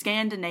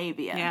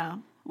Scandinavia. Yeah.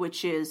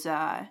 Which is...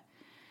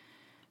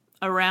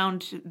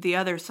 around the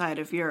other side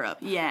of Europe.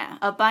 Yeah,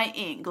 up by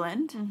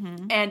England.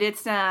 Mm-hmm. And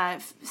it's,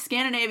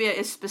 Scandinavia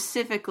is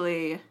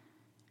specifically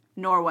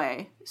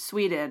Norway,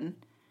 Sweden,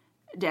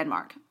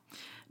 Denmark.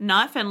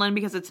 Not Finland,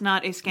 because it's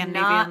not a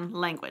Scandinavian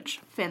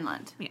language.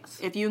 Finland. Yes.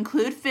 If you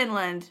include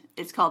Finland,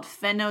 it's called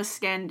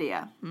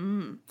Fennoscandia.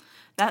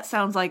 That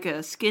sounds like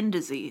a skin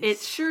disease. It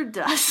sure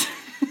does.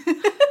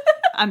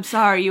 I'm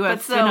sorry, you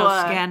have so,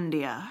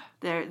 Finnoscandia.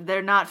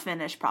 They're not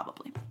Finnish,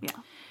 probably. Yeah.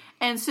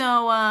 And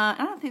so I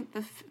don't think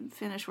the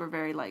Finnish were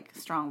very like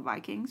strong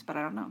Vikings, but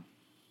I don't know.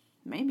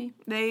 Maybe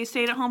They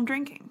stayed at home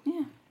drinking.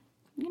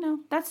 Yeah,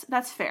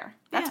 that's fair.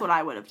 That's Yeah. what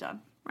I would have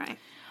done. Right.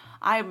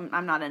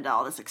 I'm not into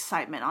all this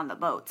excitement on the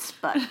boats,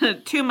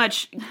 but Too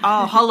much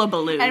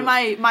hullabaloo. and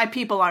my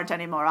people aren't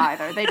anymore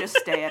either. They just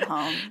stay at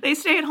home. They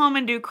stay at home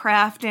and do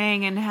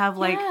crafting and have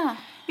like. Yeah.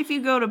 If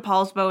you go to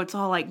Paul's boat, it's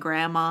all like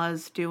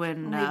grandmas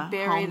doing They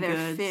bury home their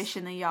goods, fish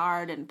in the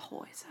yard and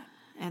poison.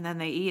 and then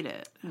they eat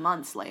it.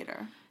 Months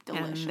later,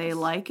 delicious. And they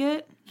like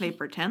it. They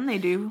pretend they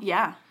do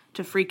yeah,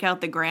 to freak out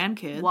the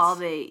grandkids. while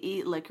they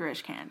eat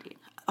licorice candy.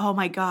 Oh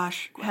my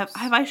gosh. Have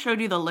I showed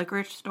you the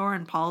licorice store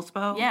in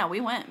Paulsbo? Yeah, we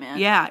went, man.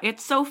 Yeah,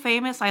 it's so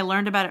famous. I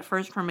learned about it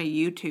first from a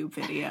YouTube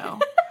video.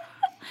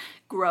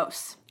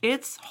 Gross.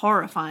 It's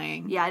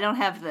horrifying. Yeah, I don't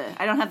have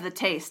the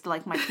taste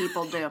like my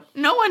people do.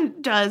 No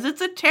one does.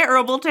 It's a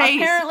terrible taste.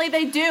 Apparently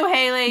they do,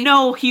 Haley.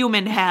 No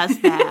human has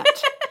that.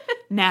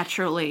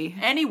 Naturally.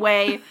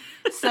 Anyway,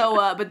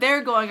 so but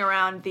they're going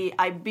around the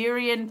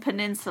Iberian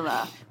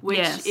Peninsula, which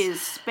Yes. is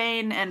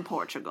Spain and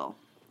Portugal.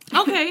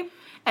 Okay.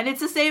 And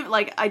it's the same,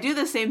 like, I do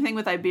the same thing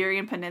with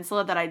Iberian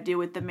Peninsula that I do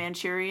with the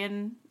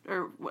Manchurian,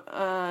 or,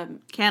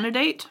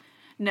 Candidate?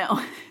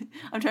 no.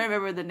 I'm trying to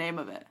remember the name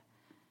of it.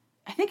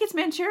 I think it's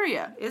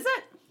Manchuria. Is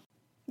it?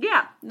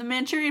 Yeah, the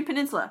Manchurian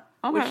Peninsula,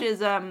 Okay. which is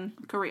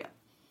Korea.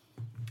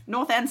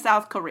 North and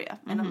South Korea,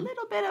 and a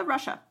little bit of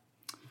Russia.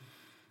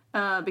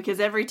 Because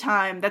every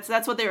time, that's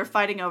what they were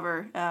fighting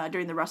over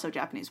during the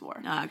Russo-Japanese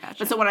War. Ah, gotcha.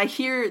 But so when I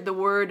hear the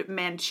word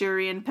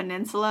Manchurian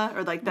Peninsula,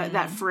 or like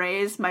that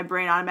phrase, my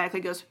brain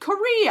automatically goes,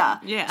 Korea!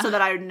 Yeah. So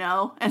that I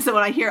know. And so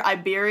when I hear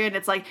Iberian,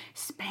 it's like,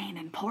 Spain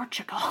and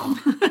Portugal.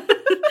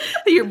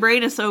 Your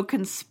brain is so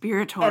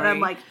conspiratory. And I'm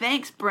like,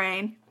 thanks,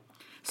 brain.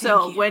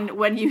 So you.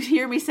 when you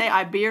hear me say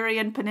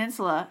Iberian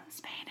Peninsula,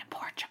 Spain and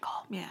Portugal.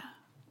 yeah.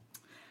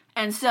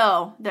 And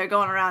so they're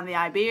going around the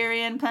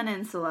Iberian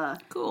Peninsula.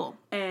 Cool.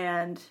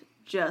 And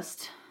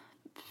just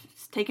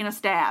taking a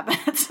stab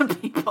at some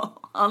people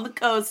on the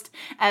coast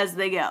as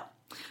they go.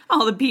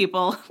 All the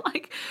people,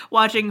 like,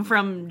 watching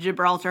from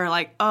Gibraltar,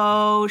 like,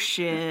 oh,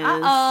 shiz.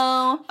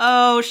 Uh-oh.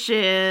 Oh,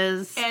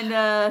 shiz.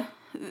 And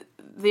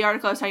the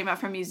article I was talking about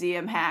from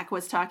Museum Hack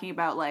was talking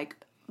about, like,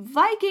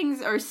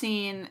 Vikings are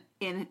seen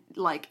in,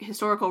 like,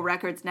 historical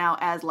records now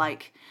as,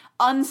 like,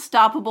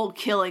 unstoppable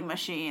killing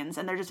machines,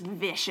 and they're just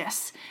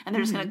vicious, and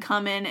they're just going to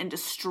come in and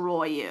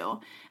destroy you,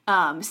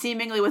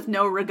 seemingly with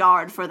no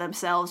regard for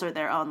themselves or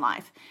their own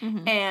life.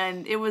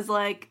 And it was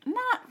like,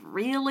 not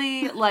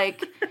really.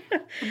 Like,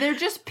 they're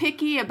just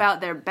picky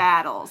about their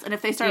battles, and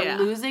if they start Yeah.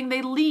 losing,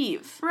 they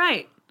leave.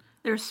 Right.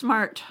 They're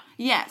smart.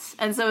 Yes,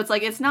 and so it's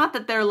like, it's not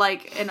that they're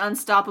like an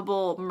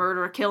unstoppable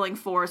murder killing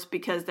force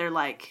because they're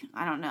like,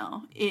 I don't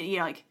know,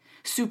 like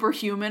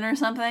superhuman or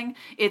something.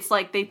 It's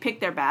like they pick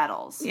their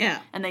battles. Yeah.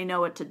 And they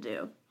know what to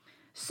do.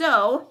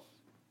 So,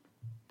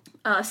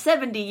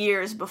 70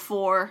 years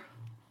before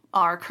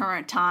our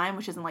current time,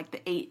 which is in like the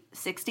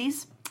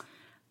 860s,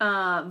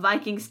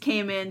 Vikings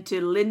came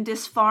into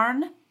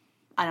Lindisfarne.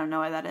 I don't know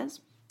where that is.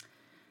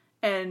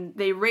 And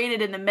they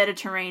raided in the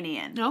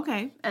Mediterranean.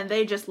 Okay. And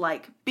they just,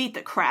 like, beat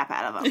the crap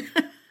out of them.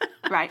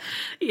 Right?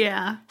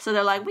 Yeah. So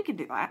they're like, we can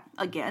do that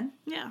again.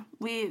 Yeah.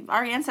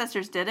 Our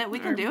ancestors did it. We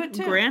can do it,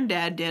 too.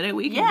 Granddad did it.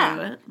 We can do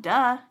Yeah. it.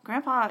 Duh.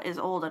 Grandpa is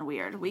old and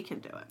weird. We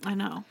can do it. I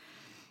know.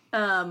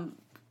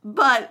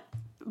 But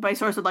my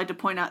source would like to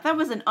point out, that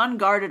was an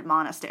unguarded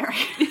monastery.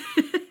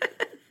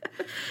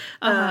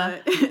 I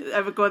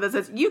have a quote that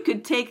says, you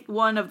could take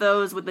one of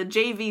those with the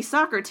JV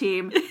soccer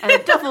team and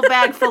a duffel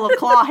bag full of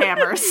claw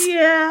hammers.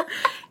 Yeah.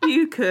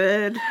 You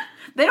could.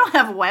 They don't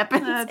have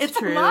weapons. That's it's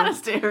true. a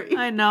monastery.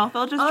 I know.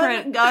 They'll just try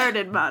to...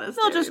 Unguarded monastery.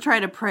 They'll just try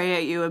to pray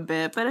at you a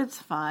bit, but it's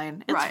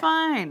fine. It's Right.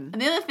 fine.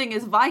 And the other thing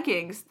is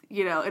Vikings,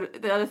 the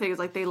other thing is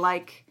like they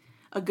like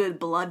a good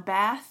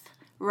bloodbath,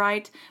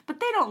 right?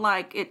 But they don't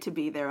like it to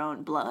be their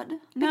own blood.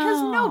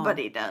 Because No.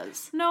 nobody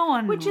does. No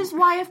one. Which is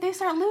why if they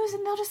start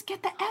losing, they'll just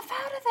get the F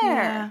out of there.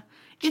 Yeah.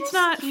 Just It's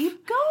not.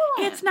 keep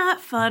going. It's not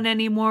fun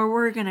anymore.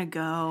 We're gonna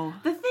go.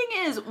 The thing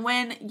is,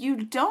 when you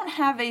don't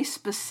have a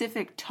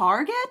specific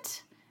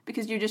target,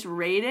 because you're just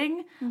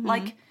raiding,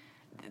 like,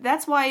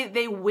 that's why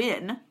they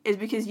win, is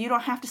because you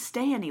don't have to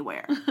stay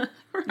anywhere.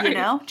 Right. You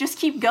know? Just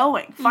keep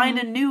going. Find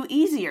a new,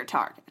 easier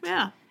target.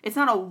 Yeah. It's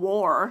not a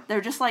war.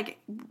 They're just, like,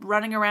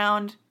 running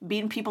around,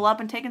 beating people up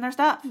and taking their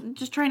stuff.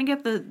 Just trying to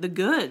get the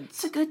goods.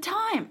 It's a good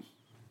time.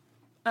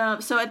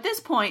 So at this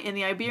point in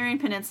the Iberian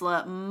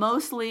Peninsula,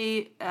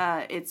 mostly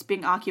it's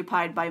being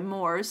occupied by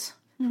Moors,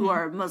 who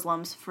are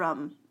Muslims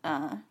from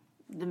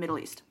the Middle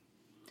East.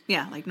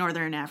 Yeah, like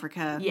Northern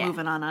Africa, Yeah.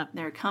 moving on up.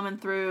 They're coming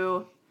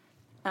through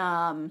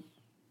and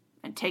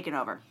taking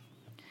over.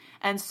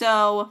 And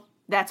so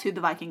that's who the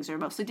Vikings are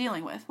mostly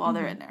dealing with while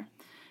they're in there.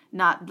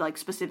 Not like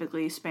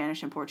specifically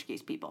Spanish and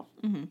Portuguese people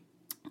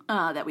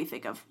that we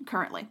think of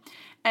currently.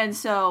 And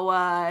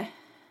so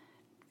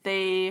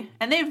they've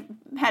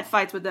had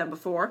fights with them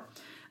before.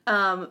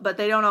 But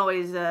they don't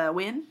always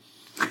win.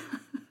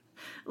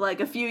 Like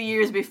a few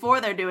years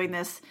before they're doing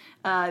this,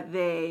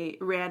 they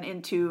ran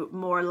into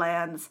more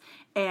lands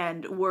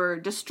and were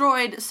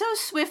destroyed so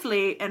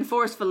swiftly and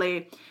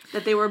forcefully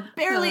that they were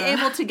barely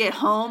able to get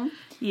home.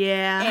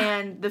 Yeah.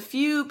 And the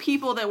few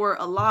people that were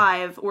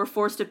alive were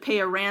forced to pay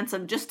a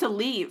ransom just to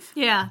leave.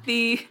 Yeah,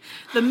 the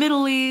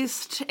Middle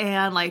East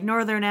and like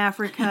Northern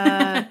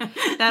Africa,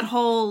 that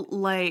whole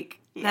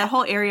that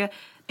whole area,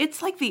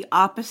 it's like the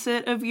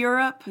opposite of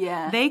Europe.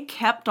 Yeah. They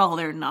kept all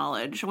their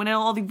knowledge. When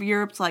all the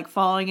Europe's like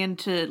falling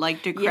into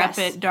like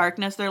decrepit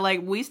darkness, they're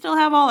like, we still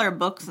have all our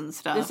books and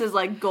stuff. This is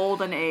like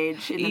golden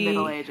age in the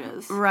Middle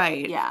Ages.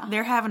 Right. Yeah.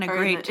 They're having a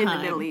great time. In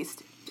the Middle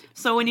East.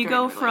 So when you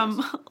go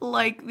from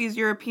like these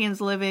Europeans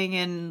living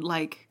in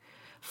like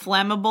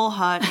flammable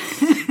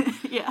huts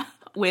yeah.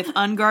 with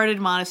unguarded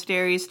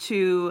monasteries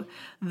to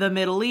the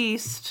Middle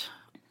East,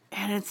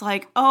 and it's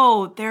like,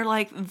 oh, they're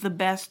like the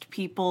best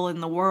people in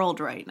the world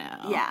right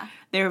now. Yeah.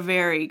 They're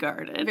very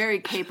guarded. Very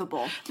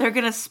capable. They're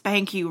going to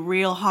spank you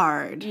real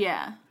hard.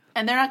 Yeah.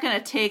 And they're not going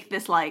to take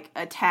this like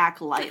attack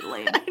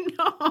lightly. I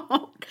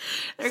know.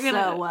 They're going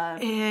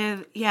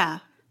to yeah.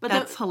 But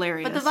that's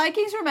hilarious. But the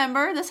Vikings,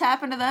 remember, this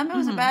happened to them. It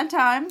was a bad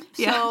time.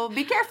 So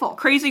be careful.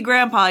 Crazy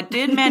Grandpa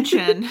did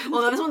mention.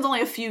 Well, this one's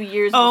only a few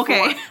years before.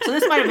 Okay. So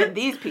this might have been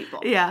these people.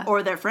 Yeah.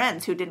 Or their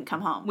friends who didn't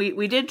come home.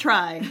 We did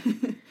try.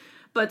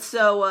 But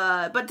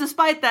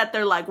despite that,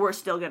 they're like, we're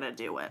still going to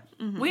do it.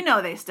 Mm-hmm. We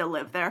know they still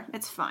live there.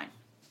 It's fine.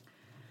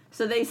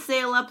 So they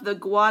sail up the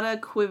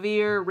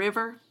Guadalquivir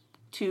River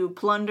to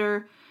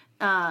plunder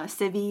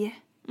Seville.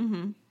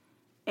 Mm-hmm.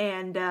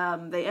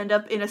 And they end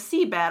up in a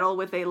sea battle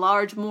with a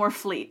large Moor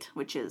fleet,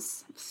 which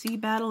is... Sea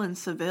battle in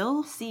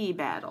Seville? Sea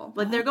battle.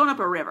 But they're going up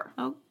a river.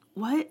 Oh,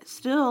 what?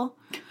 Still?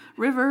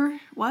 River?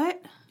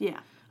 What? Yeah.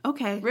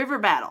 Okay. River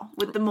battle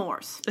with the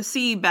Moors. A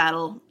sea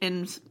battle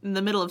in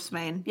the middle of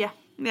Spain. Yeah.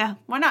 Yeah.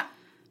 Why not?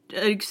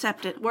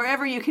 Accept it.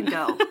 Wherever you can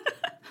go.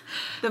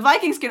 The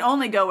Vikings can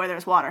only go where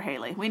there's water,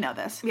 Haley. We know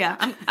this. Yeah.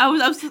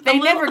 They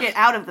never get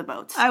out of the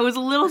boats. I was a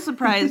little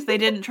surprised they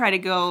didn't try to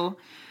go...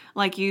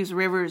 like use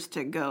rivers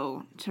to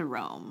go to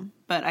Rome,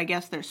 but I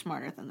guess they're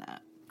smarter than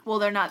that. Well,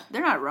 they're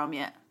not Rome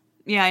yet.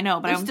 Yeah, I know,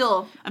 but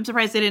I'm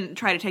surprised they didn't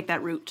try to take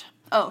that route.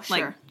 Oh, sure.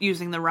 Like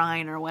using the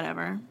Rhine or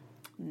whatever.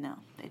 No,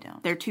 they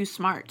don't. They're too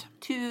smart.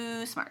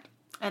 Too smart.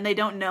 And they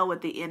don't know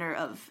what the inner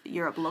of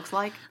Europe looks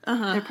like.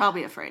 Uh-huh. They're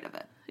probably afraid of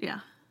it.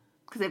 Yeah.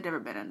 Because they've never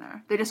been in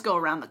there. They just go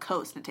around the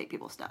coast and take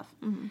people's stuff.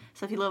 Mm-hmm.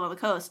 So if you live on the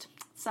coast,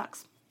 it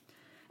sucks.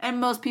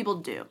 And most people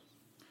do.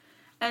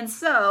 And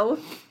so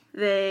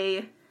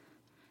they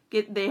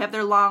have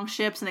their long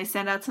ships and they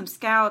send out some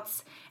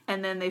scouts,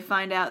 and then they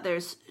find out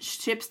there's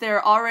ships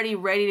there already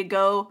ready to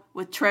go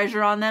with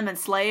treasure on them and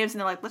slaves, and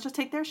they're like, let's just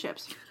take their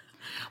ships.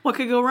 What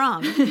could go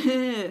wrong?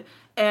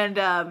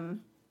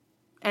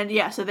 And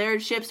yeah, so their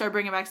ships start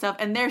bringing back stuff,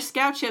 and their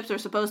scout ships are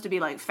supposed to be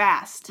like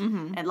fast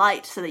and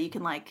light so that you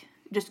can like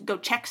just go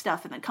check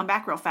stuff and then come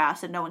back real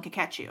fast and no one can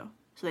catch you,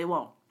 so they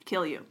won't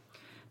kill you.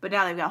 But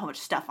now they've got a whole bunch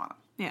of stuff on them.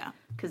 Yeah.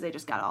 Because they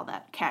just got all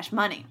that cash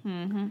money.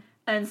 Mm-hmm.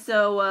 And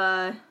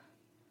so,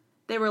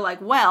 they were like,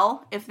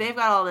 well, if they've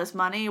got all this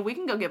money, we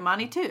can go get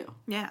money too.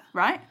 Yeah.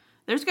 Right?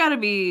 There's got to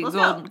be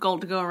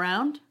gold to go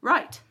around.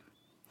 Right.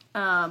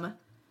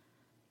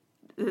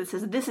 This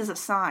is a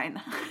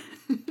sign.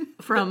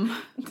 From?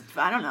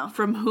 I don't know.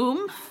 From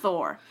whom?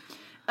 Thor.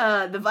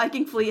 The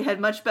Viking fleet had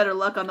much better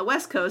luck on the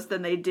west coast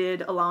than they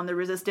did along the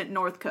resistant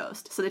north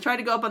coast. So they tried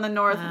to go up on the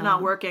north,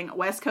 not working.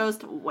 West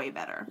coast, way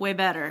better. Way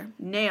better.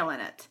 Nailing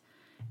it.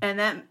 And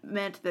that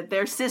meant that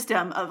their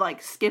system of,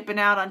 like, skipping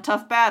out on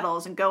tough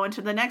battles and going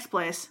to the next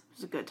place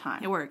was a good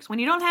time. It works. When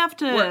you don't have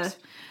to,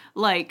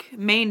 like,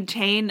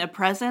 maintain a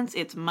presence,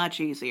 it's much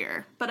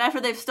easier. But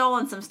after they've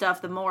stolen some stuff,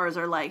 the Moors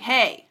are like,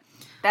 hey,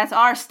 that's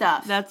our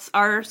stuff. That's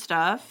our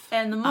stuff.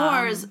 And the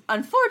Moors,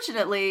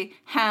 unfortunately,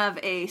 have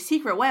a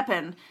secret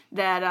weapon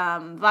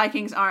that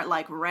Vikings aren't,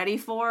 like, ready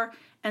for.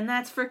 And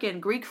that's freaking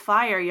Greek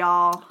fire,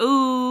 y'all.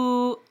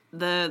 Ooh,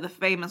 the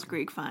famous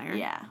Greek fire.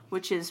 Yeah,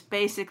 which is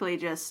basically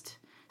just...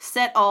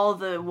 set all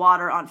the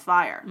water on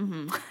fire,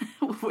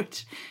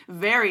 which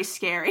very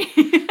scary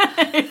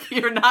if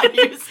you're not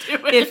used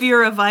to it. If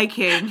you're a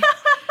Viking,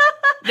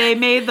 they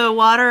made the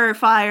water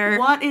fire.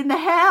 What in the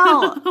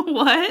hell?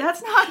 What?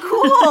 That's not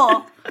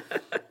cool.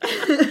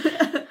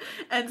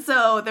 And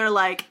so they're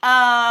like,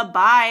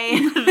 bye.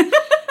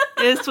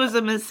 This was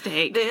a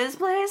mistake. This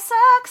place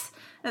sucks.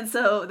 And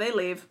so they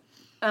leave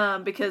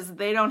because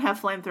they don't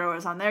have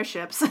flamethrowers on their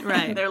ships.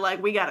 Right. They're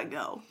like, we gotta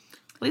go.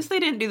 At least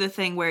they didn't do the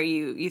thing where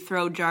you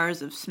throw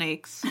jars of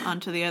snakes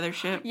onto the other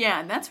ship.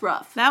 Yeah, and that's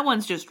rough. That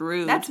one's just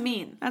rude. That's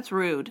mean. That's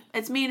rude.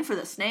 It's mean for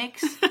the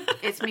snakes.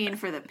 It's mean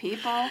for the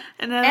people.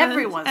 And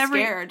everyone's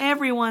scared.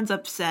 Everyone's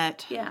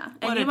upset. Yeah.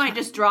 And you might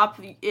just drop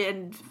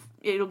and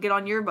it'll get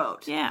on your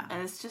boat. Yeah.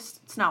 And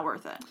it's not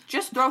worth it.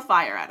 Just throw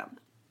fire at them.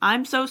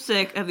 I'm so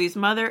sick of these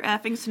mother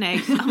effing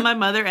snakes on my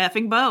mother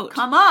effing boat.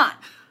 Come on.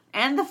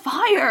 And the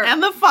fire.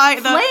 And the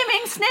fire.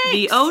 Flaming snakes.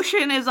 The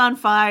ocean is on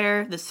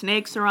fire. The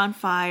snakes are on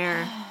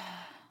fire.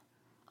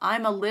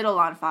 I'm a little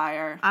on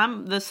fire.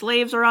 The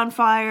slaves are on I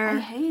fire.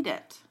 hate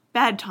it.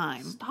 Bad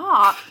time.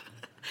 Stop.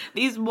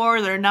 These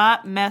Moors are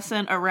not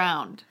messing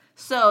around.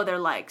 So they're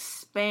like,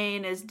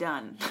 Spain is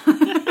done.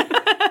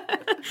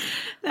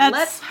 That's,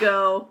 Let's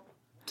go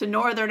to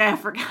Northern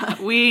Africa.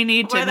 we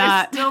need to where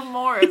not. there's still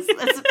Moors.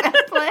 That's a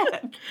bad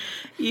plan.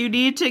 You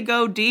need to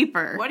go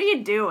deeper. What are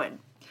you doing?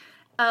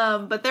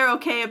 But they're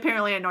okay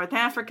apparently in North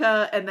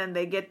Africa, and then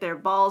they get their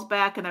balls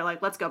back, and they're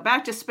like, let's go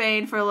back to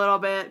Spain for a little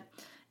bit.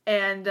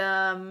 And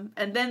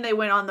then they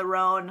went on the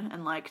Rhone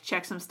and like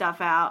check some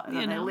stuff out, and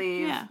then they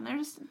leave. yeah. And they're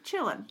just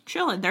chilling.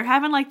 Chilling. They're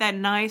having like that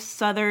nice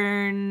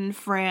southern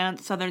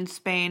France, southern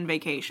Spain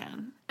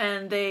vacation.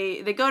 And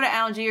they go to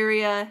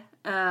Algeria,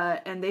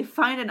 and they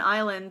find an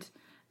island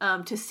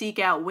to seek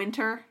out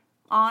winter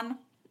on.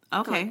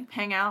 Okay. To, like,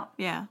 hang out.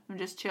 Yeah. And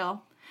just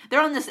chill.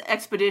 They're on this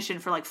expedition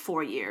for like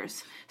 4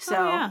 years. So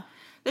yeah.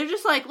 they're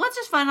just like, let's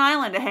just find an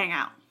island to hang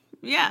out.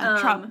 Yeah.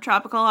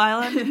 Tropical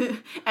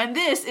island. And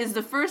this is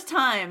the first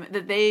time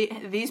that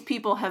these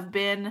people have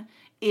been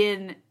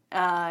in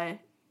an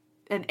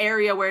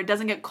area where it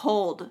doesn't get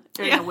cold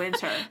during the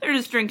winter. They're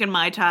just drinking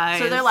Mai Tais.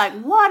 So they're like,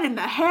 what in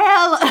the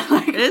hell?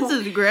 Like, this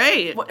is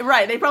great.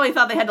 Right. They probably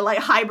thought they had to like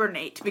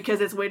hibernate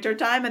because it's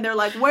wintertime, and they're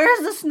like,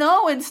 where's the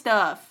snow and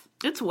stuff?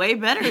 It's way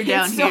better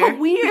down It's here. so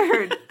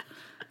weird.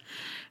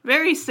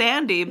 Very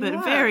sandy, but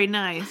Yeah. very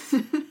nice.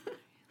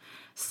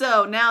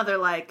 So now they're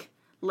like,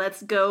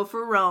 let's go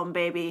for Rome,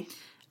 baby.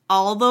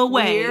 All the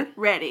way. We're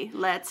ready.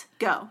 Let's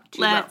go.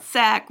 To Let's Rome.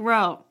 sack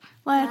Rome.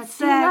 Let's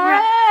do sack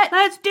Rome. it.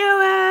 Let's do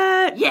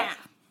it. Yeah.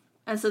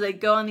 And so they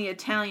go on the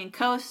Italian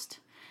coast,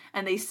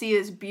 and they see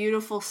this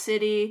beautiful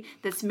city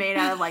that's made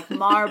out of like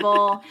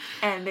marble,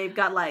 and they've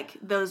got like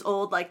those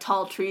old like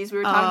tall trees we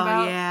were talking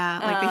about. Oh yeah,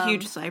 like the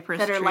huge cypress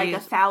that are trees. like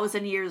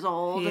 1,000 years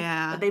old.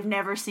 Yeah. That they've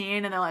never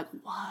seen, and they're like,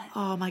 what?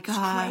 Oh my It's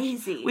gosh.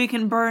 crazy. We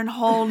can burn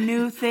whole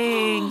new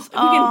things. We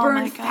can Oh burn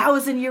my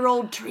God.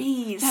 1,000-year-old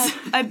trees.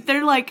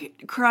 They're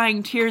like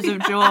crying tears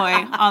of joy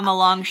on the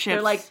long ships.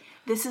 They're like,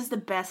 this is the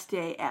best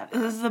day ever.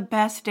 this is the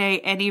best day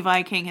any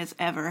Viking has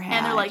ever had.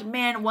 And they're like,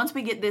 man, once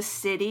we get this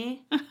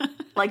city,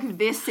 like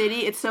this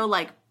city, it's so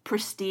like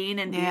pristine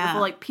and beautiful. Yeah.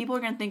 Like people are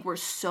gonna think we're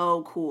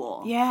so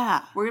cool.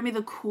 yeah. We're gonna be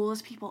the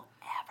coolest people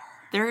ever.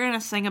 They're going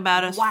to sing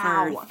about us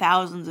Wow. for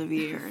thousands of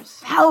years.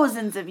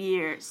 Thousands of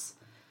years.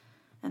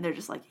 And they're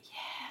just like,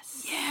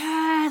 yes.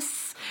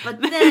 Yes.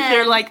 But then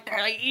they're like,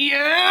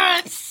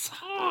 yes.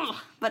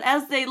 but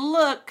as they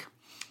look,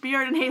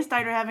 Bjorn and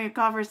Haystein are having a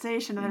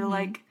conversation, and they're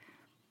like,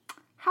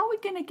 how are we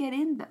gonna get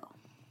in though?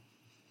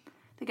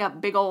 They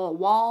got big old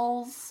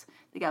walls,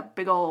 they got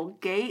big old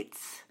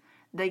gates,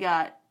 they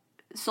got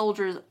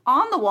soldiers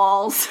on the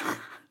walls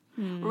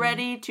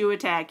ready to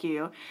attack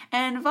you.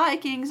 And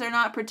Vikings are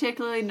not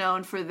particularly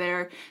known for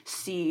their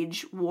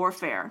siege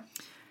warfare.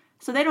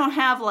 So they don't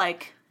have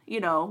like,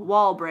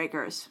 wall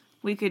breakers.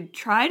 We could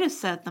try to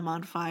set them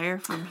on fire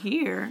from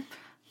here.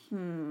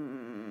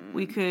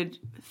 We could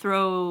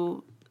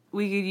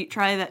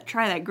try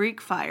that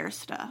Greek fire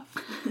stuff.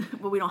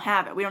 But we don't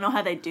have it. We don't know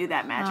how they do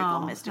that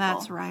magical, mystical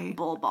that's right.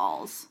 bull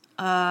balls.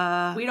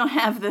 We don't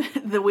have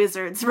the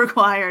wizards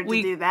required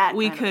to do that.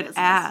 We kind of could business.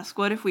 ask.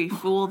 What if we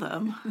fool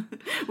them?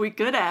 We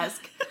could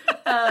ask.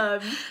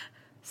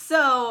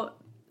 So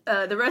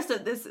the rest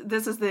of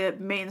this is the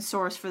main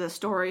source for the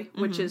story,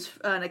 which is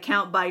an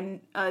account by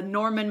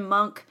Norman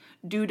monk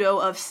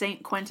Dudo of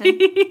Saint Quentin.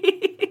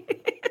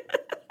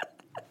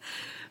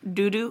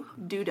 Dudo.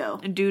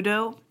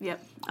 Dudo.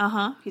 Yep.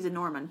 Uh-huh. He's a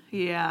Norman.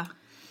 Yeah.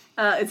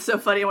 It's so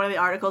funny. One of the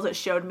articles, it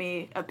showed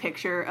me a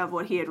picture of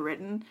what he had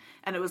written,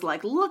 and it was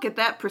like, look at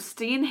that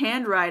pristine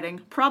handwriting.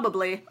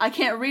 Probably. I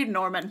can't read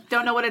Norman.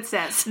 Don't know what it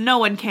says. No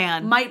one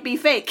can. Might be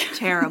fake.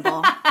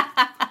 Terrible.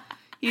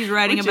 He's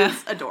writing Which about...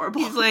 is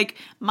adorable. He's like,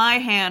 my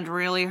hand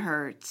really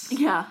hurts.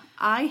 Yeah,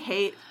 I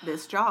hate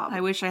this job. I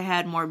wish I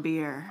had more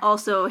beer.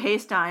 Also,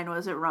 Haystein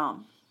was at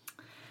Rome.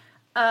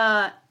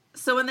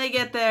 So when they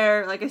get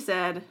there, like I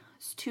said,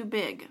 it's too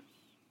big.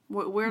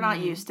 We're not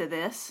used to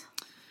this.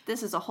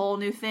 This is a whole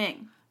new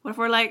thing. What if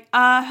we're like,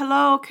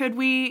 hello,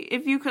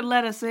 if you could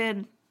let us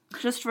in,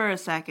 just for a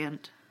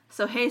second.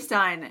 So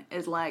Haystein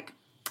is like,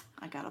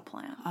 I got a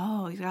plan.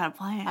 Oh, he's got a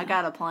plan. I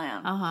got a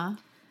plan. Uh-huh.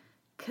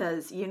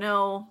 Because you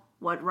know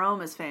what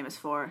Rome is famous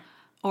for.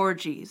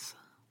 Orgies.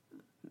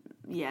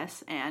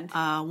 Yes, and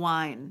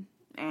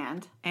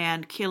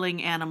And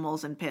killing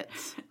animals in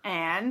pits.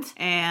 And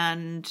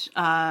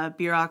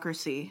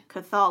Bureaucracy.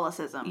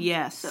 Catholicism.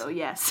 Yes. So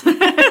yes,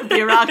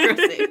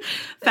 bureaucracy.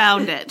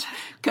 Found it.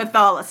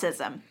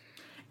 Catholicism.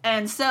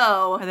 And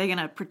so... Are they going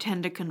to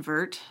pretend to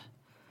convert?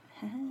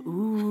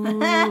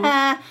 Ooh.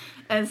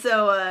 And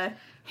so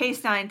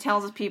Haystein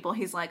tells his people,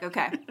 he's like,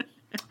 okay,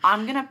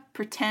 I'm going to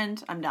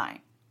pretend I'm dying.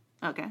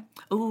 Okay.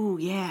 Ooh,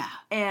 yeah.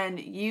 And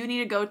you need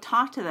to go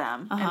talk to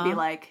them and be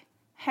like,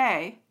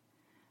 hey,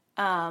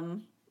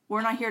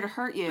 we're not here to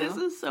hurt you. This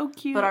is so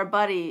cute. But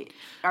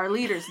our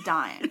leader's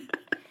dying.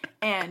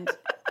 And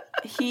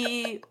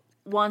he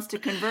wants to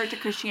convert to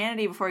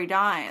Christianity before he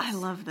dies. I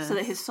love this. So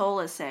that his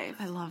soul is saved.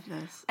 I love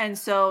this. And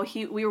so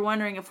we were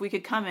wondering if we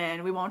could come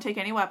in. We won't take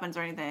any weapons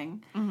or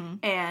anything,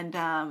 and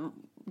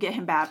get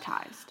him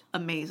baptized.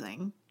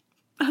 Amazing.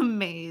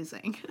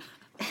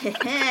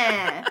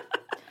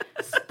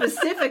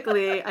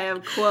 Specifically, I have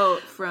a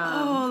quote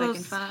from, if I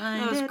can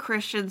find those it.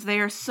 Christians, they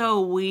are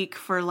so weak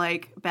for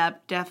like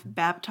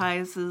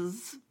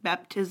baptisms.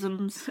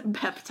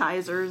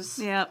 Baptizers.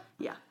 Yep.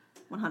 Yeah,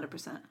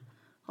 100%.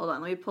 Hold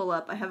on, let me pull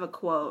up. I have a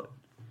quote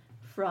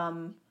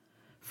from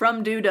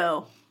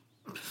Dudo.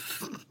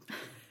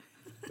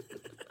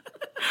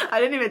 I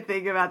didn't even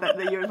think about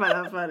that you would find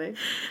that funny.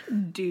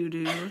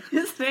 Doo-doo.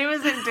 His name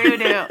isn't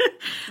Dudo.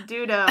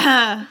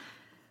 Dudo.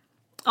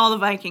 All the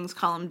Vikings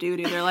call him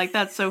doo-doo. They're like,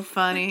 that's so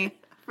funny.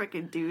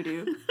 Freaking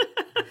Dudo.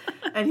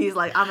 And he's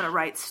like, I'm going to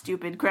write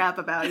stupid crap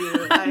about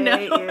you. I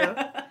hate you.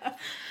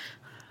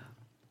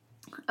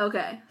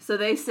 Okay, so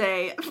they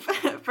say,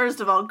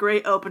 first of all,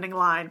 great opening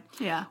line.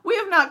 Yeah. We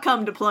have not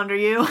come to plunder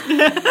you.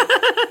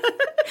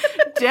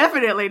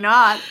 Definitely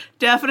not.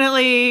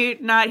 Definitely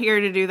not here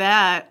to do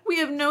that. We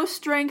have no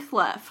strength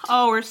left.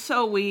 Oh, we're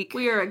so weak.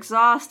 We are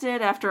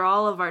exhausted after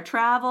all of our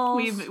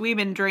travels. We've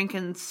been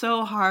drinking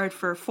so hard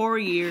for 4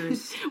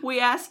 years. We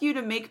ask you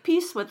to make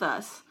peace with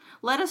us.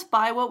 Let us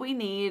buy what we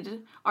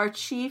need. Our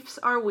chiefs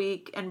are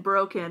weak and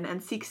broken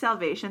and seek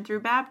salvation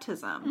through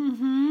baptism.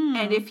 Mm-hmm.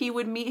 And if he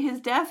would meet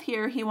his death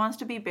here, he wants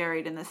to be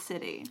buried in this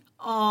city.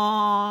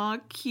 Aw,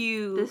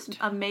 cute. This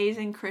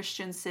amazing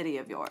Christian city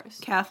of yours.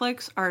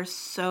 Catholics are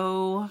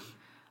so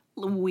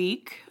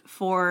weak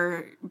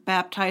for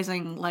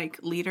baptizing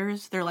like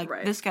leaders. They're like,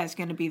 This guy's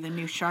going to be the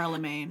new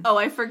Charlemagne. Oh,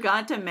 I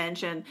forgot to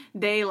mention,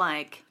 they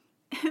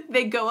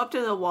go up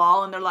to the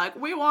wall and they're like,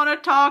 we want to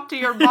talk to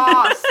your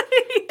boss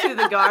to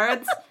the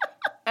guards.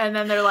 And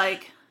then they're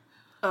like,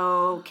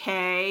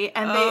 okay.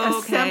 And they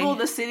assemble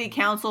the city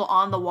council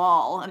on the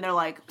wall and they're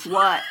like,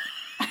 what?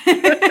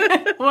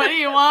 What do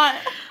you want?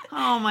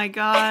 Oh my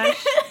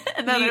gosh.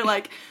 And then they're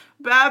like,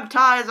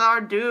 baptize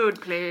our dude,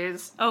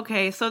 please.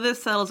 Okay, so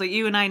this settles it.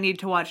 You and I need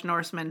to watch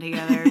Norsemen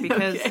together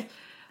because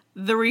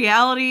the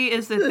reality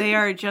is that they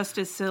are just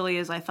as silly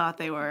as I thought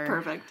they were.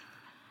 Perfect.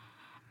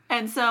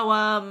 And so,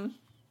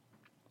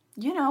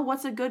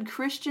 what's a good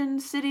Christian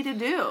city to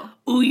do?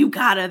 Ooh, you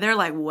gotta. They're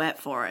like wet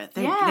for it.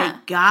 They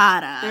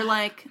gotta. They're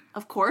like,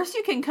 of course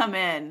you can come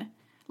in.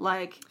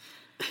 Like,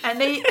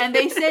 and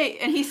they say,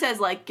 and he says,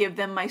 like, give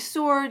them my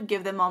sword,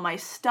 give them all my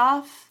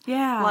stuff.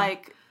 Yeah.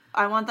 Like,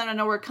 I want them to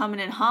know we're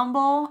coming in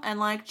humble and,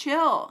 like,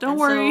 chill. Don't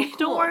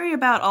worry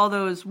about all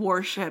those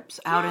warships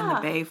out in the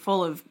bay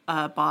full of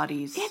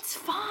bodies. It's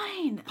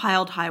fine.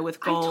 Piled high with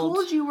gold. I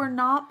told you we're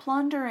not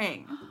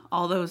plundering.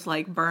 All those,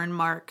 like, burn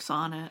marks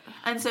on it.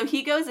 And so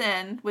he goes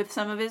in with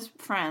some of his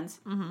friends.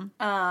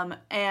 Mm-hmm.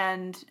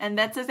 And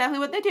that's exactly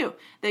what they do.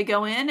 They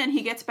go in and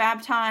he gets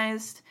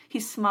baptized.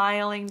 He's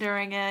smiling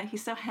during it.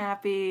 He's so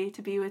happy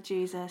to be with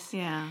Jesus.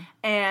 Yeah.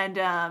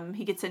 And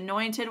he gets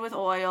anointed with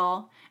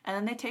oil. And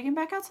then they take him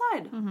back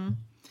outside.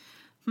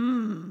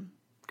 Mm-hmm.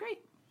 Great.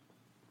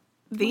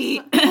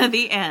 The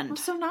end. It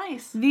was so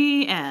nice.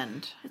 The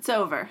end. It's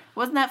over.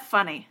 Wasn't that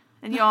funny?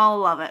 And you all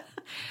love it.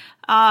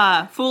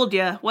 Fooled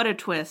ya. What a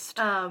twist.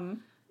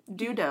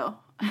 Dudo.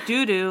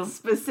 Doo-doo.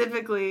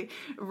 Specifically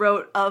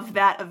wrote of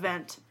that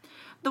event.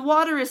 The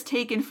water is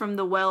taken from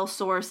the well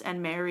source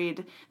and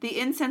married. The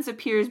incense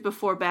appears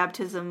before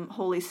baptism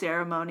holy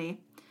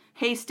ceremony.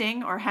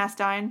 Hasting, or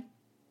Hastine,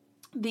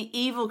 the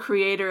evil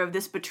creator of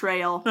this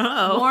betrayal,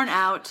 worn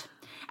out.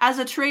 As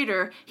a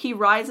traitor, he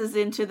rises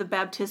into the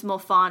baptismal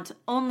font,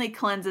 only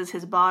cleanses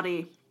his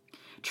body.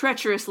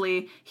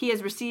 Treacherously, he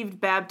has received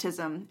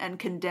baptism and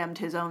condemned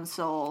his own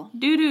soul.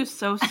 Doo-doo's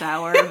so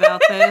sour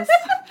about this.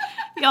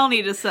 Y'all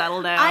need to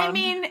settle down. I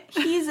mean,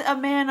 he's a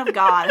man of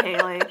God,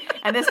 Haley.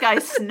 And this guy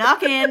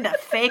snuck in to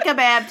fake a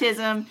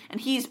baptism, and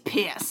he's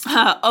pissed.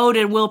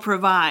 Odin will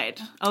provide.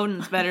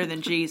 Odin's better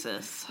than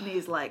Jesus. And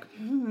he's like,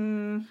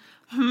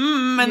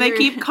 and they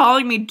keep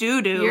calling me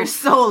Doo-doo. Your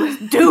soul is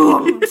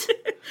doomed.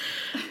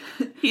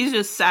 He's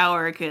just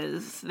sour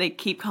because they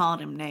keep calling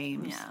him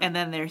names. Yeah. And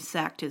then they're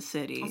sacked his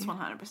city. That's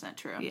 100%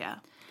 true. Yeah.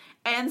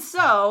 And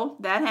so,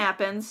 that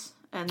happens,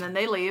 and then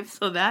they leave.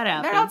 So that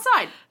happens. They're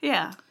outside.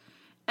 Yeah.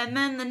 And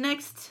then the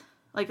next,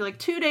 like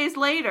 2 days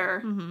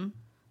later,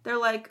 they're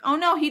like, oh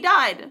no, he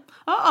died.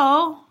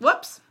 Uh-oh.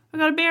 Whoops. We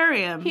gotta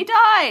bury him. He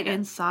died.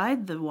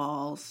 Inside the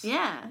walls.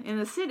 Yeah, in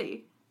the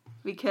city.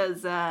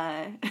 Because,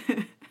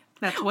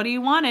 that's what he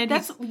wanted.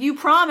 You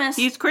promised.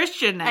 He's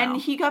Christian now. And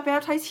he got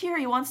baptized here.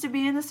 He wants to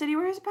be in the city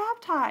where he's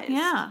baptized.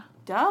 Yeah.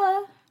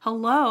 Duh.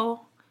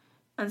 Hello.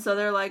 And so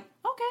they're like,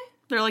 okay.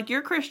 They're like,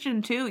 you're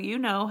Christian too. You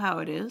know how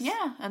it is.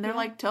 Yeah. And they're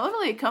like,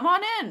 totally. Come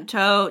on in.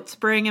 Totes.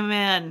 Bring him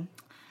in.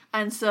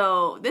 And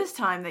so this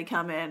time they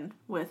come in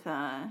with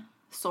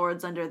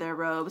swords under their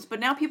robes. But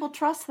now people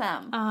trust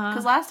them.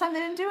 Because last time they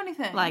didn't do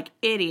anything. Like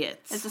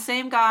idiots. It's the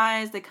same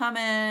guys. They come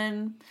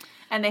in.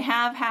 And they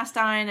have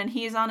Hastine. And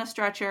he's on a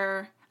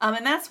stretcher.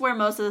 And that's where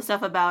most of the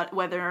stuff about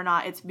whether or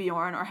not it's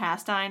Bjorn or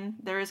Hastine,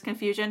 there is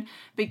confusion.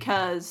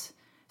 Because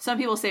Some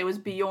people say it was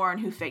Bjorn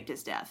who faked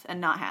his death and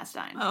not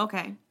Hastein. Oh,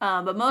 okay.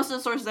 But most of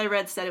the sources I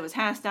read said it was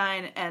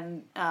Hastein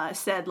and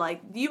said,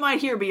 like, you might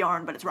hear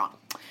Bjorn, but it's wrong.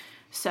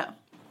 So,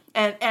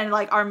 and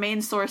like, our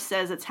main source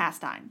says it's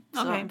Hastein.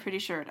 So Okay. I'm pretty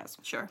sure it is.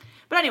 Sure.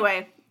 But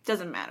anyway,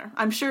 doesn't matter.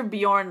 I'm sure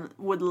Bjorn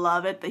would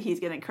love it that he's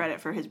getting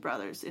credit for his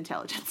brother's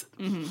intelligence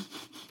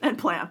and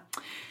plan.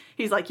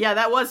 He's like, yeah,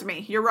 that was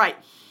me. You're right.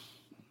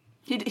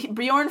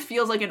 Bjorn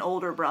feels like an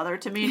older brother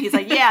to me. And he's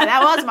like, yeah,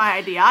 that was my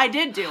idea. I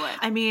did do it.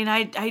 I mean,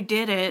 I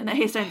did it. And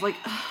Hastein's like,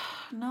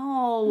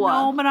 no.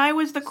 No, but I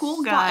was the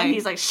cool guy. And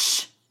he's like,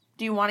 shh,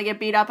 do you want to get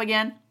beat up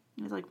again?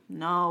 And he's like,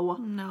 no.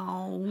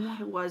 No.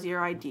 It was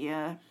your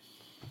idea.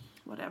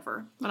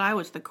 Whatever. But I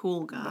was the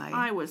cool guy.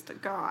 I was the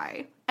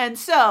guy. And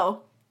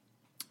so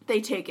they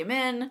take him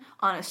in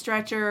on a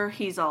stretcher.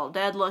 He's all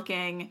dead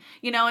looking.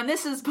 You know, and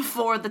this is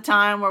before the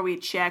time where we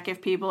check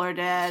if people are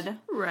dead.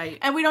 Right.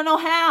 And we don't know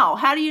how.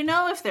 How do you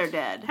know if they're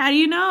dead? How do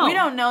you know? We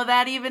don't know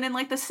that even in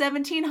like the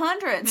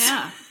 1700s.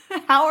 Yeah.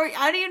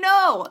 How do you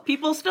know?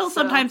 People still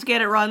sometimes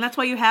get it wrong. That's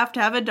why you have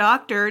to have a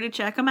doctor to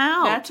check them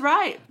out. That's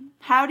right.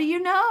 How do you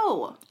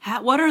know?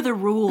 What are the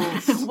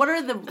rules? What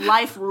are the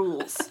life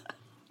rules?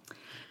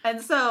 And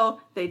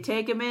so they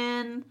take him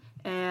in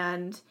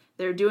and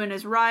they're doing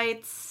his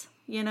rites,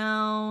 you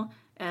know,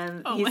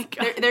 and my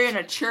gosh. they're in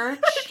a church.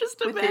 Just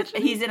with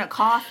imagine. he's in a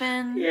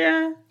coffin.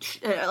 Yeah.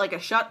 Like a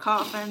shut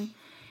coffin.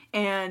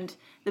 And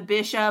the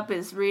bishop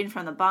is reading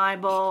from the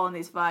Bible, and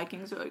these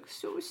Vikings are like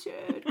so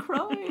sad,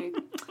 crying.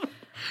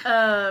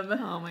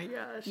 Oh my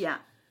gosh. Yeah.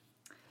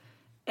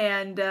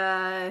 And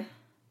Then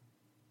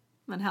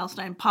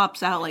Halstein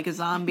pops out like a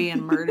zombie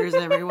and murders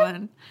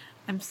everyone.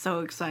 I'm so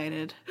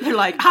excited. They're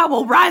like, I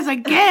will rise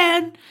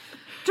again,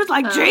 just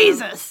like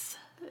Jesus.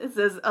 it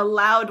says, a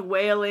loud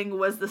wailing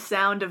was the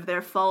sound of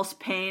their false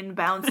pain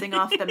bouncing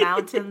off the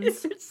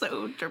mountains. It's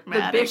so The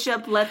dramatic.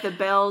 bishop let the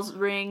bells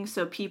ring,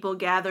 so people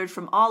gathered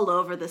from all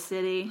over the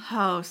city.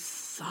 Oh,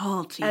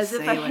 salty As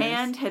if a sailors.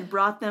 hand had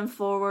brought them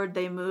forward,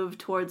 they moved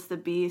towards the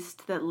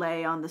beast that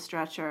lay on the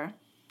stretcher.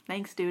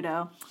 Thanks,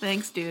 Dudo.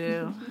 Thanks,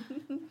 Dudu.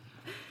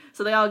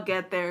 So they all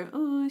get there.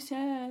 Ooh,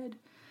 sad.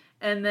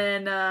 And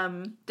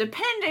then,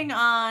 depending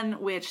on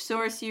which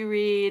source you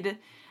read,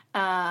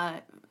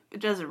 it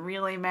doesn't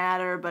really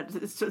matter, but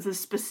it's the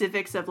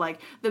specifics of, like,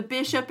 the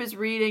bishop is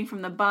reading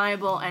from the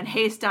Bible, and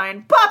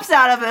Hastein pops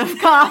out of the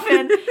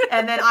coffin,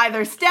 and then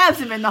either stabs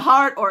him in the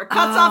heart or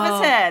cuts off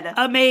his head.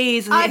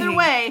 Amazing. Either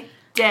way,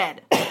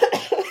 dead.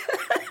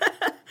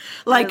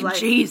 like like-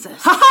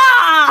 Jesus.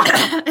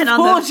 Ha! And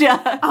Told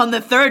ya! on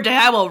the third day,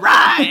 I will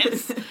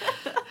rise.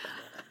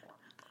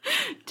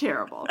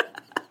 Terrible.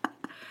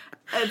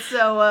 And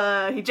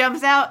so he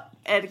jumps out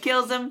and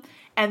kills him,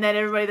 and then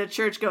everybody in the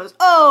church goes,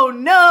 "Oh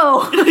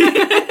no!"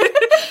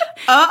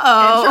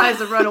 Uh-oh. and tries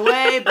to run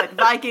away, but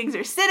Vikings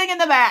are sitting in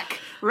the back,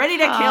 ready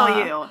to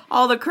kill you.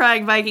 All the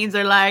crying Vikings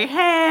are like,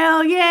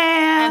 hell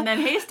yeah. And then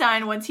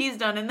Hastein, once he's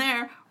done in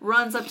there,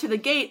 runs up to the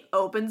gate,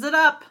 opens it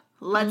up,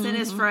 lets in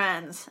his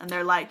friends, and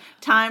they're like,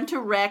 time to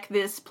wreck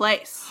this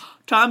place.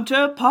 Time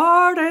to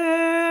party.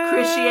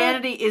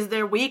 Christianity is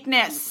their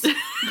weakness.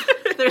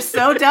 They're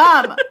so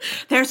dumb.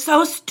 They're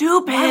so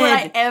stupid. Why would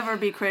I ever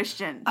be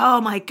Christian? Oh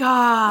my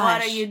gosh.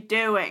 What are you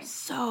doing?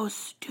 So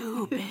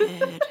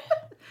stupid.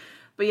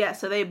 But yeah,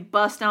 so they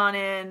bust on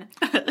in,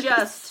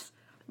 just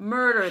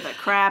murder the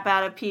crap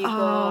out of people,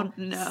 Oh,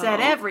 no. set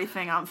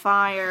everything on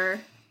fire.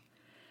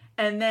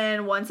 And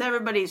then once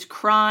everybody's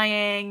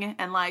crying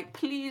and like,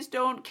 please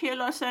don't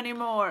kill us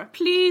anymore.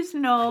 Please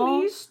no.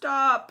 Please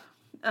stop.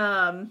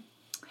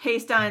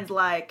 Hastein's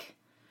like,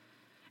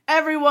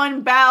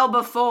 everyone bow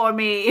before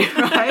me,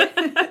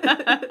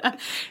 right?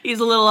 He's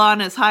a little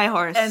on his high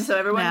horse. And so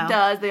everyone now.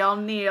 does. They all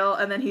kneel.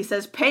 And then he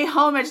says, pay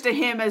homage to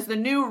him as the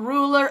new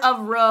ruler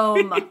of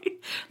Rome.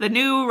 The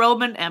new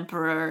Roman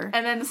emperor.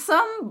 And then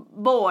some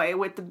boy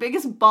with the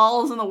biggest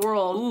balls in the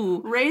world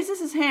Ooh. raises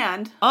his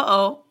hand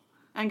Uh-oh.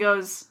 and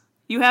goes,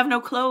 You have no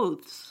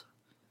clothes.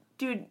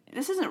 dude,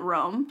 this isn't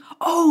Rome.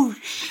 Oh,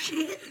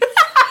 shit.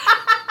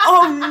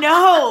 Oh,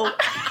 no.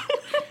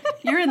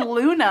 You're in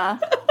Luna.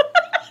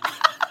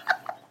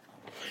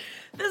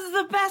 This is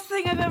the best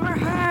thing I've ever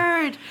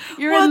heard.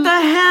 You're What in, the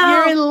hell?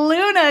 You're in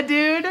Luna,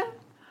 dude.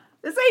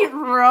 This ain't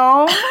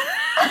Rome.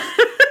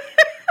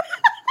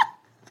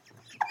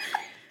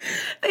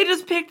 They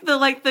just picked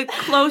the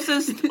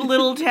closest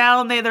little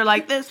town. They're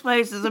like, this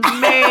place is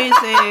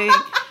amazing.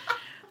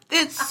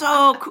 It's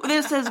so cool.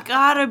 This has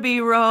gotta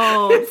be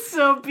Rome. It's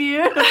so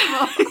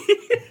beautiful.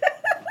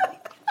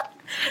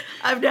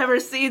 I've never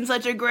seen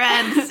such a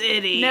grand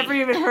city. Never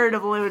even heard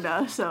of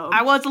Luna, so.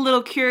 I was a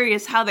little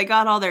curious how they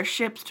got all their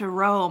ships to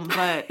Rome,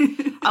 but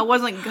I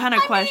wasn't gonna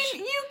question.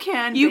 I mean, you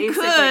can You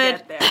basically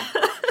could. get there.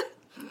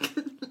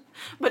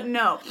 But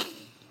no.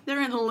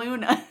 They're in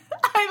Luna.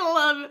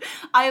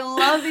 I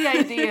love the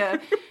idea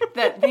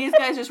that these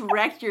guys just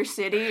wrecked your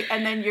city,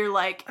 and then you're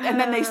like, and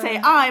then they say,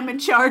 I'm in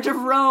charge of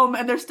Rome,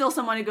 and there's still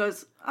someone who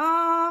goes,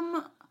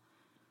 no,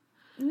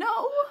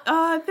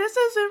 This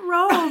isn't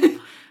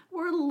Rome.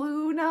 we're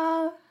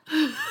Luna.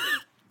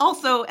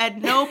 Also, at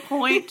no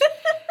point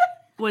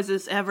Was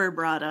this ever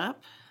brought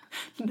up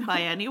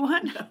by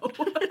anyone? No.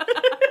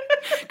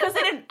 Because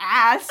they didn't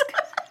ask.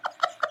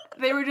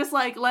 They were just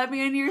like, let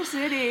me into your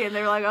city. And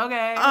they were like,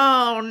 okay.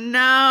 Oh,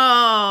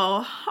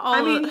 no.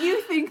 I mean,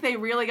 you think they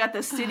really got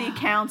the city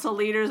council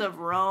leaders of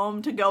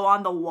Rome to go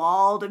on the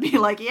wall to be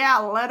like, yeah,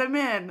 let him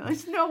in.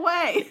 There's no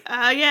way.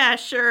 Yeah,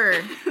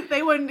 sure.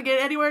 They wouldn't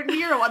get anywhere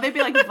near one. They'd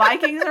be like,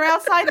 Vikings are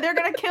outside. They're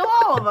going to kill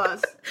all of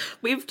us.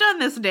 We've done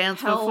this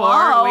dance Hello?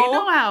 before. We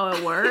know how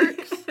it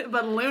works.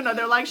 But Luna,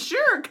 they're like,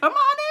 sure, come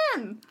on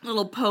in.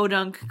 Little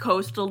podunk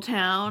coastal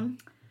town.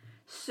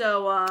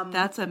 So,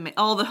 That's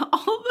all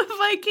the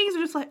Vikings are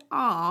just like,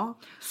 oh.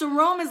 So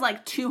Rome is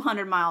like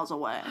 200 miles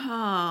away.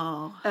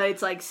 Oh.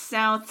 It's like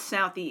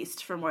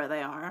southeast from where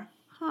they are.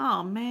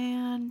 Oh,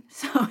 man.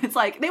 So it's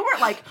like, they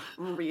weren't like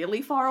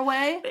really far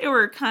away. They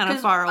were kind of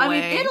far away. I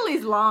mean,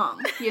 Italy's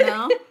long, you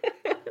know?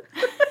 They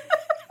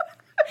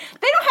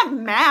don't have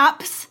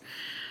maps.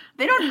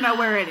 They don't know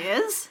where it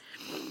is.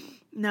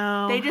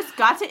 No. They just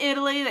got to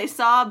Italy, they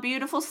saw a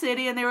beautiful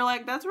city, and they were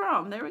like, that's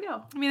Rome. There we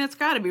go. I mean, it's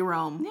got to be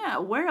Rome. Yeah,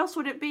 where else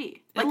would it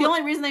be? Like, the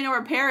only reason they know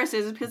where Paris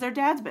is because their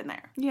dad's been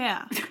there.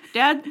 Yeah.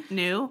 Dad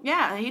knew.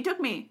 Yeah, he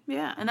took me.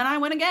 Yeah. And then I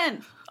went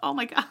again. Oh,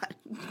 my God.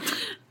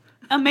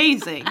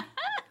 Amazing.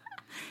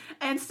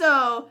 And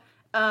so,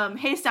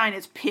 Haystein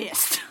is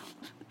pissed.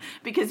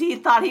 Because he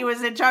thought he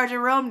was in charge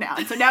of Rome now.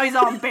 And so now he's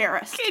all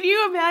embarrassed. Can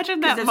you imagine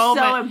that it's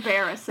moment? so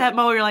embarrassing. That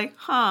moment you're like,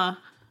 huh.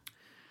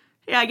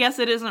 Yeah, I guess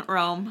it isn't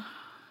Rome.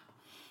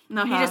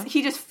 No,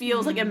 he just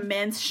feels like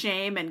immense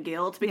shame and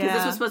guilt because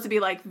this was supposed to be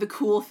like the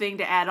cool thing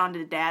to add on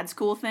to Dad's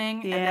cool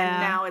thing, and then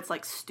now it's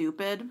like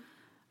stupid.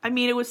 I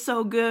mean, it was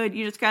so good.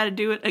 You just got to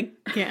do it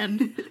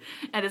again.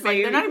 And it's like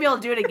they're not gonna be able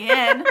to do it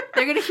again.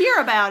 They're gonna hear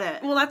about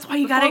it. Well, that's why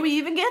you before we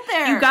even get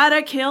there. You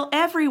gotta kill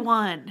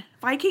everyone.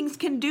 Vikings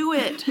can do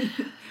it.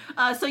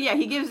 So yeah,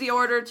 he gives the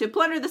order to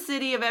plunder the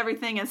city of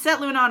everything and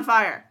set Luna on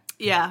fire.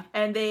 Yeah,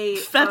 and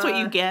that's what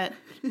you get.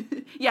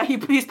 Yeah,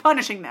 he's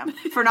punishing them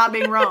for not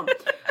being Rome.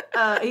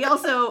 He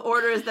also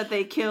orders that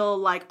they kill,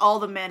 like, all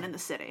the men in the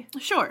city.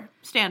 Sure.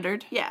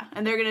 Standard. Yeah,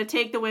 and they're going to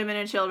take the women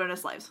and children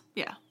as slaves.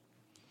 Yeah.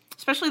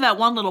 Especially that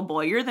one little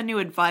boy. You're the new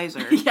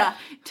advisor. Yeah.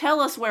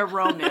 Tell us where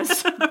Rome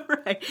is.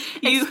 Right.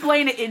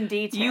 Explain it in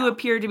detail. You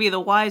appear to be the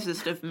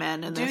wisest of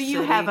men in this city. Do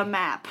you have a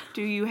map?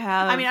 Do you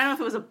have... I mean, I don't know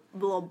if it was a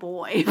little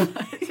boy,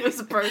 but it was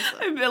a person.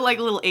 I feel like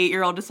a little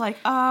 8-year-old just like,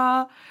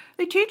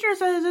 the teacher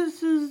says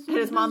this is... And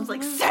his mom's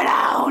like, sit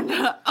down!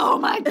 Oh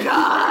my God!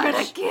 I'm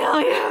gonna kill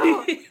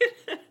you!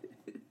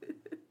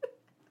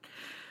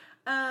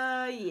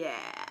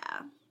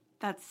 Yeah.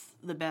 That's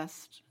the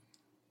best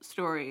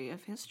story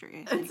of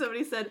history. And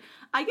somebody said,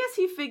 I guess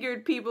he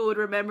figured people would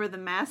remember the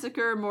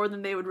massacre more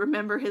than they would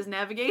remember his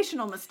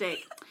navigational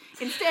mistake.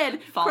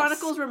 Instead, False.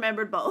 Chronicles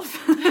remembered both.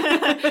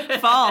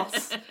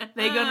 False.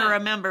 They're gonna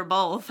remember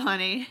both,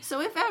 honey.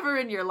 So if ever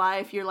in your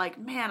life you're like,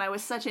 man, I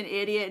was such an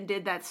idiot and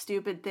did that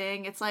stupid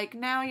thing, it's like,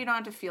 now you don't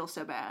have to feel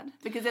so bad.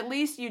 Because at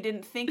least you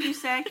didn't think you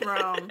sacked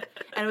Rome,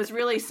 and it was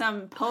really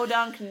some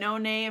podunk,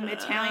 no-name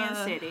Italian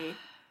city.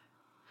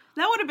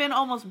 That would have been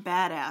almost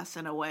badass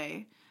in a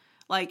way.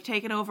 Like,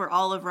 taking over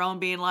all of Rome,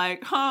 being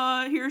like,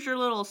 here's your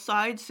little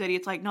side city.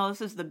 It's like, no,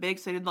 this is the big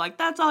city. They're like,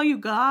 that's all you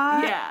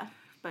got? Yeah,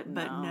 but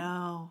no.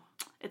 no.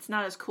 It's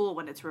not as cool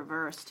when it's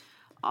reversed.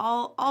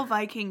 All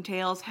Viking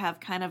tales have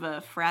kind of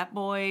a frat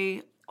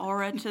boy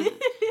aura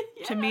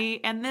to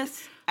me, and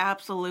this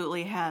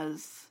absolutely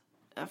has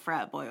a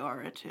frat boy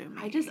aura to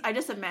me. I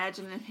just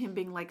imagine him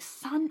being like,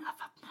 son of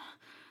a...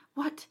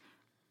 What?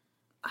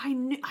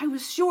 I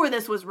was sure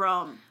this was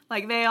Rome.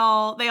 Like, they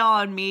all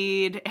on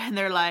mead, and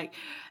they're like,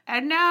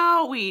 and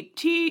now we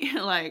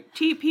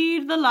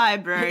TP'd the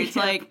library. It's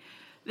like,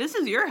 this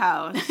is your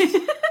house. This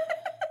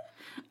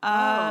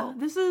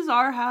is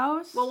our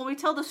house? Well, when we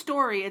tell the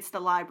story, it's the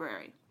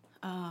library.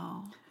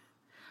 Oh.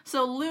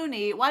 So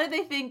Looney, why did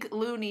they think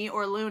Looney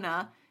or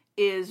Luna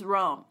is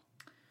Rome?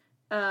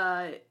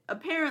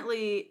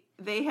 Apparently,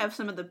 they have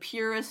some of the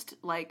purest,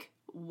 like,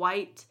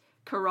 white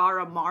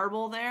Carrara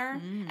marble there,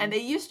 and they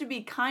used to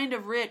be kind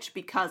of rich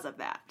because of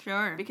that.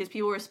 Sure. Because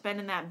people were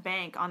spending that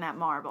bank on that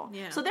marble.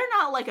 Yeah. So they're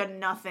not like a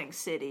nothing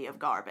city of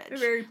garbage. They're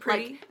very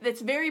pretty. Like, it's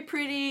very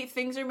pretty,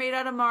 things are made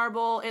out of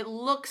marble, it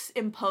looks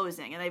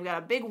imposing, and they've got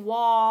a big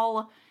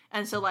wall,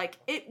 and so, like,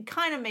 it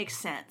kind of makes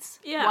sense.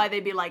 Yeah. Why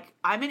they'd be like,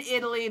 I'm in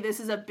Italy, this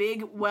is a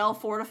big,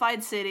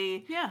 well-fortified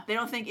city. Yeah. They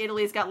don't think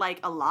Italy's got,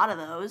 like, a lot of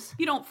those.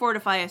 You don't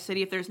fortify a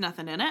city if there's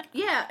nothing in it.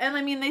 Yeah, and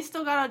I mean, they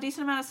still got a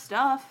decent amount of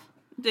stuff.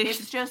 They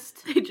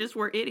just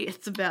were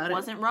idiots about it.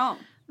 Wasn't Rome.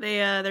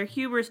 Their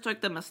hubris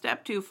took them a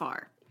step too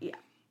far. Yeah.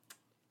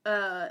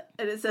 And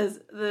it says,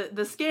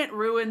 the scant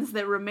ruins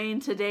that remain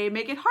today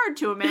make it hard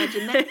to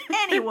imagine that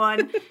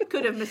anyone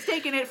could have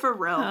mistaken it for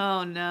Rome.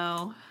 Oh,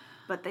 no.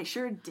 But they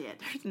sure did.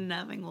 There's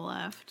nothing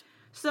left.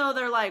 So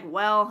they're like,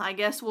 well, I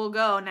guess we'll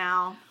go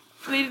now.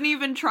 They didn't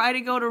even try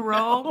to go to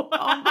Rome.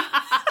 No.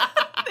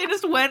 They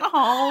just went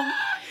home.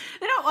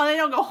 They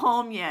don't go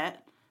home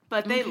yet.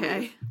 But they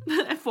leave.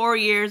 4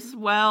 years.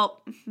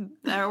 Well,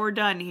 we're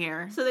done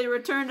here. So they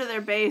return to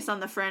their base on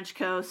the French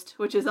coast,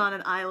 which is on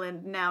an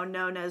island now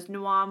known as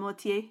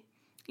Noirmoutier.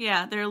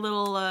 Yeah, their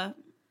little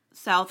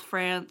South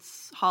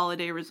France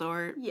holiday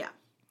resort. Yeah.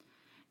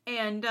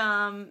 And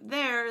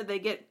there they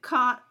get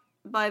caught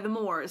by the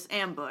Moors,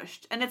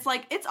 ambushed. And it's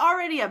like, it's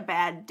already a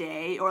bad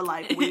day or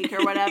like week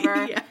or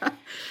whatever. Yeah.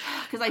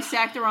 Because I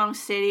sacked the wrong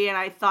city and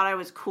I thought I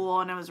was cool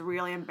and it was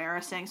really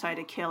embarrassing, so I had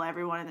to kill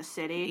everyone in the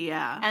city.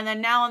 Yeah. And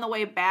then now on the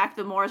way back,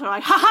 the Moors are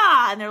like,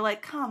 ha-ha! And they're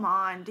like, come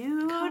on,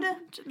 dude.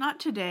 Not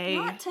today.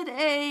 Not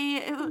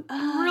today.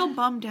 I'm real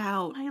bummed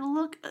out.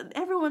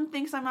 Everyone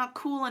thinks I'm not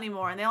cool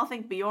anymore, and they all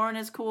think Bjorn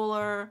is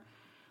cooler.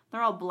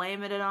 They're all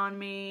blaming it on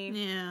me.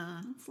 Yeah.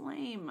 It's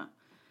lame.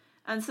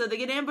 And so they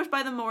get ambushed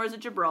by the Moors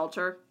at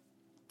Gibraltar,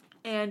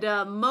 and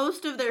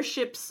most of their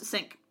ships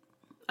sink.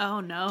 Oh,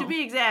 no. To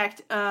be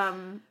exact,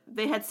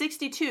 they had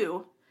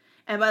 62,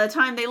 and by the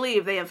time they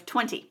leave, they have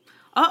 20.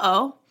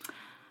 Uh-oh.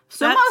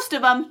 So most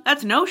of them...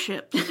 That's no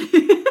ship.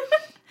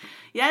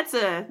 Yeah, that's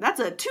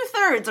a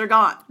 2/3 are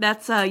gone.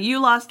 That's, you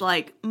lost,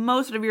 like,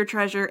 most of your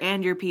treasure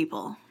and your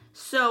people.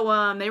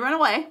 So, they run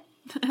away.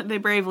 They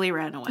bravely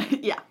ran away.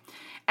 Yeah.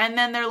 And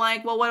then they're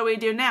like, well, what do we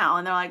do now?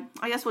 And they're like,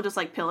 I guess we'll just,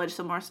 like, pillage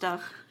some more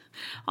stuff.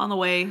 On the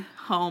way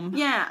home.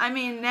 Yeah, I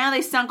mean, now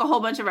they sunk a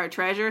whole bunch of our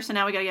treasure, so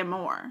now we gotta get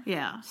more.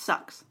 Yeah.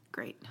 Sucks.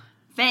 Great.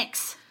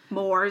 Thanks,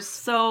 Moors.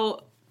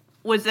 So,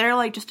 was there,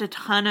 like, just a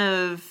ton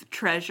of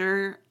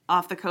treasure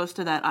off the coast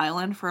of that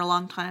island for a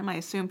long time? I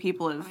assume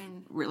people have,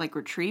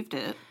 retrieved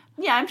it.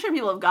 Yeah, I'm sure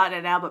people have gotten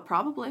it now, but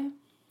probably.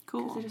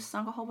 Cool. Because they just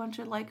sunk a whole bunch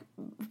of,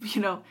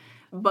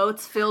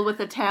 boats filled with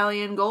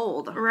Italian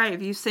gold. Right,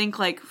 if you sink,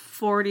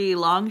 40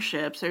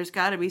 longships, there's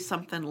gotta be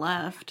something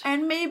left.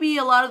 And maybe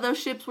a lot of those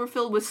ships were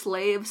filled with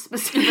slaves,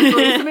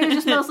 specifically. So maybe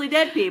just mostly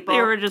dead people.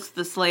 They were just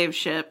the slave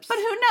ships. But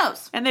who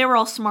knows? And they were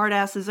all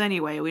smartasses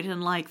anyway. We didn't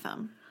like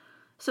them.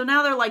 So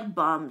now they're,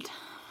 bummed.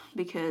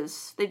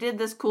 Because they did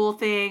this cool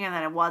thing, and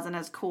then it wasn't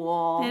as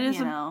cool,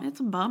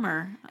 It's a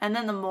bummer. And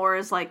then the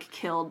Moors,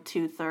 killed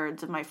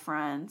 2/3 of my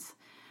friends.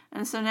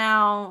 And so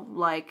now,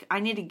 I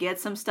need to get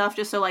some stuff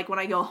just so, when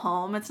I go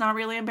home, it's not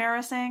really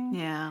embarrassing.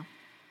 Yeah.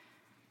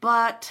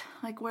 But,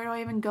 where do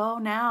I even go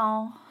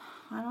now?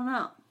 I don't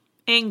know.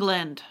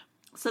 England.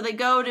 So they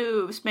go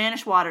to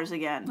Spanish waters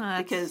again.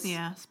 Because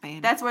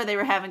Spain. that's where they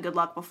were having good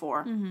luck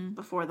before. Mm-hmm.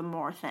 Before the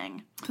Moor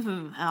thing.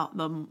 Out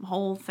the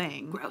whole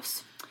thing.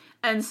 Gross.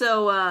 And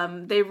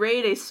so they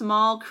raid a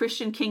small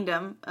Christian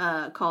kingdom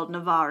called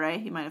Navarre.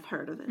 You might have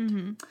heard of it.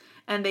 Mm-hmm.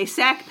 And they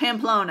sack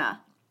Pamplona.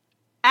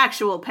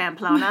 Actual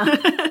Pamplona.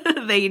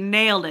 They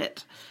nailed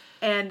it.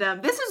 And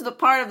this is the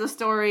part of the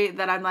story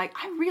that I'm like,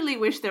 I really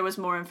wish there was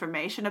more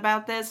information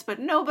about this, but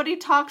nobody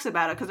talks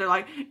about it because they're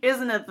like,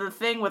 isn't it the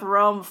thing with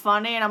Rome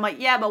funny? And I'm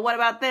like, yeah, but what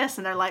about this?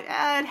 And they're like,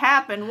 it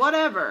happened,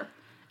 whatever.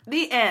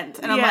 The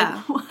end. And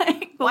I'm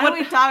like, why don't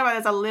we talk about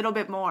this a little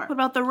bit more? What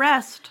about the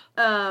rest?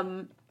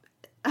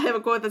 I have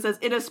a quote that says,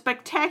 in a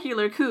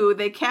spectacular coup,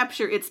 they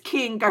capture its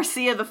king,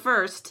 Garcia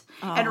I,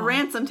 and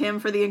ransomed him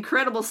for the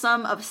incredible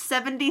sum of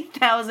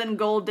 70,000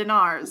 gold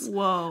dinars.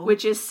 Whoa.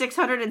 Which is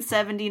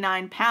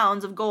 679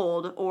 pounds of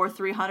gold, or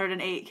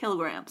 308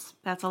 kilograms.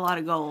 That's a lot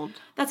of gold.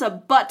 That's a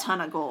butt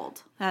ton of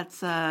gold.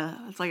 It's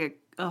like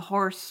a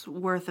horse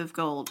worth of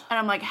gold. And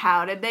I'm like,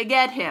 how did they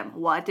get him?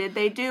 What did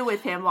they do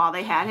with him while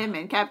they had him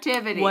in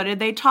captivity? What did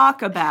they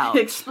talk about?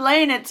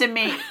 Explain it to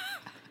me.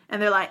 And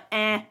they're like,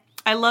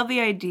 I love the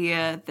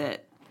idea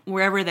that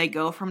wherever they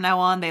go from now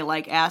on, they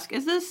ask,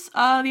 is this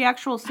the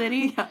actual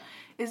city? Yeah.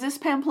 Is this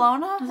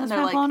Pamplona? Is this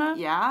Pamplona? Like,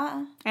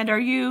 yeah. And are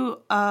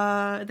you,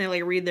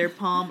 they read their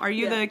palm, are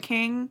you the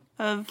king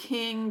of...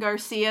 King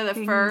Garcia the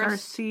King First?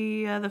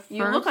 Garcia the First?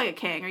 You look like a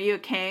king. Are you a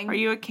king? Are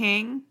you a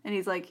king? And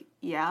he's like,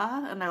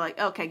 yeah. And they're like,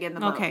 okay, get in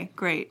the boat. Okay,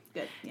 great.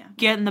 Good, yeah.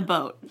 Get in the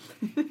boat.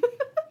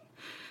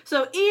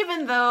 So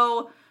even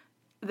though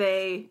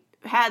they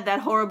had that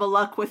horrible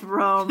luck with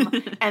Rome,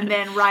 and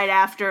then right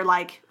after,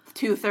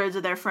 2/3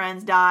 of their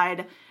friends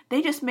died,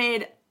 they just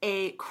made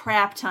a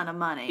crap ton of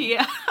money.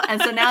 Yeah. And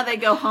so now they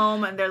go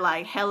home and they're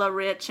hella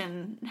rich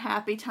and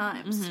happy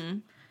times. Mm-hmm.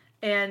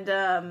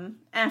 And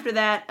after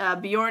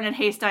that, Bjorn and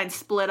Haystein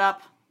split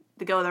up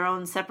to go their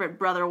own separate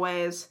brother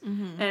ways.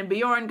 Mm-hmm. And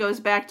Bjorn goes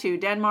back to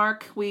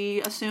Denmark,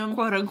 we assume.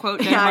 Quote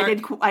unquote Denmark.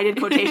 Yeah, I did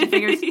quotation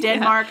fingers.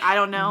 Denmark, I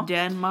don't know.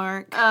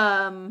 Denmark.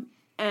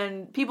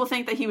 And people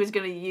think that he was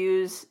going to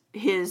use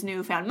his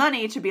newfound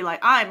money to be like,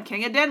 I'm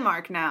king of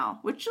Denmark now.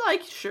 Which,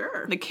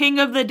 sure. The king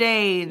of the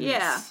Danes.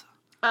 Yeah.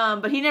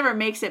 But he never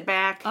makes it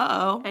back.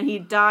 Uh-oh. And he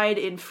died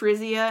in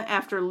Frisia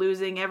after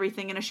losing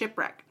everything in a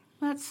shipwreck.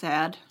 That's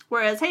sad.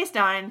 Whereas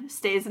Haystein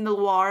stays in the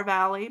Loire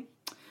Valley.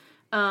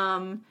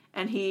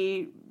 And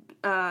he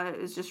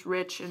is just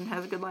rich and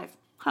has a good life.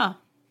 Huh.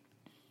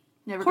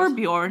 Poor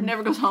Bjorn.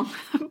 Never goes home.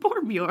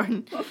 Poor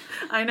Bjorn.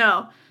 I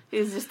know.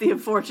 He's just the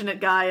unfortunate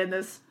guy in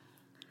this.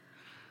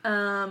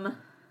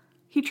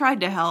 He tried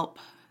to help.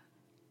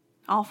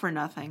 All for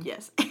nothing.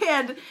 Yes.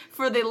 And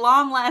for the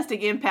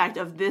long-lasting impact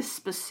of this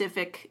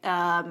specific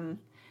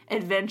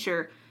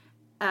adventure,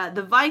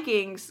 the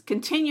Vikings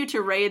continue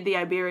to raid the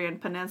Iberian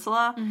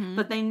Peninsula,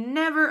 but they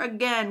never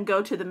again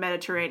go to the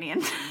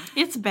Mediterranean.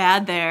 It's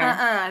bad there.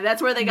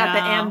 That's where they got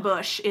the No.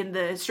 ambush in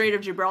the Strait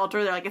of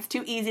Gibraltar. They're like, it's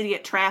too easy to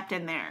get trapped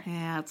in there.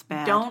 Yeah, it's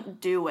bad. Don't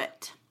do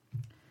it.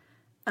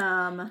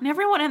 And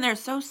everyone in there is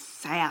so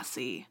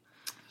sassy.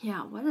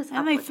 Yeah, what is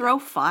And they throw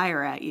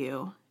fire at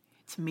you.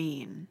 It's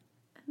mean.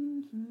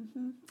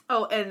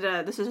 Oh, and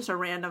this is just a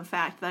random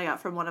fact that I got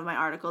from one of my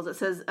articles. It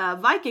says,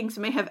 Vikings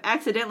may have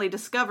accidentally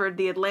discovered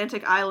the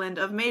Atlantic island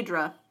of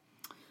Madra.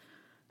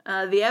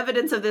 The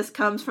evidence of this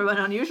comes from an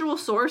unusual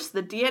source,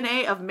 the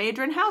DNA of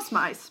Madran house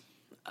mice,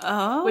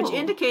 Oh. which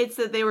indicates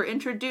that they were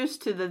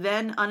introduced to the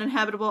then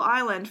uninhabitable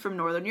island from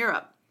northern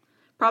Europe,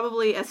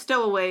 probably as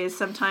stowaways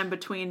sometime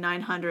between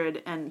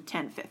 900 and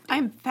 1050.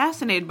 I'm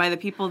fascinated by the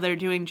people that are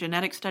doing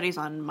genetic studies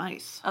on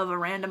mice. Of a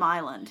random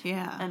island.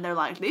 Yeah. And they're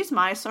like, these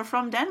mice are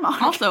from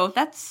Denmark. Also,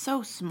 that's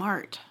so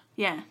smart.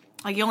 Yeah.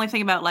 Like, you only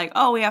think about, like,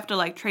 oh, we have to,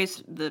 like,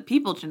 trace the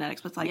people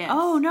genetics, but it's like, Yes.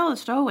 oh, no, the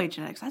stowaway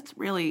genetics. That's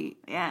really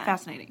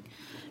fascinating.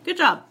 Good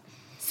job.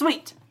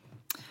 Sweet.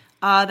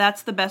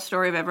 That's the best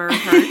story I've ever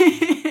heard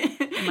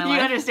in my You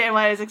life. understand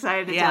why I was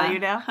excited to tell you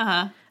now?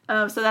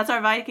 Uh-huh. So that's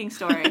our Viking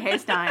story.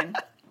 Haystein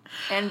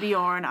and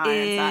Bjorn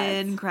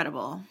Ironsides.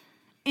 Incredible.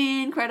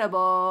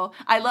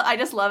 I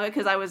just love it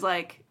because I was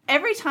like,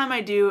 every time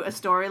I do a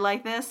story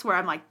like this where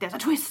I'm like, there's a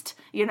twist,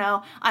 you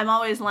know, I'm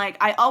always like,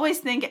 I always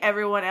think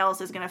everyone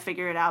else is going to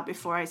figure it out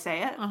before I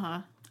say it.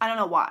 Uh-huh. I don't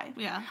know why.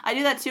 Yeah. I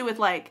do that too with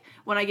like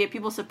when I get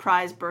people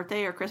surprise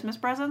birthday or Christmas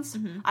presents.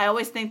 I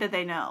always think that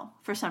they know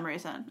for some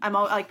reason.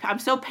 I'm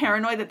so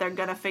paranoid that they're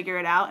gonna figure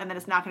it out and that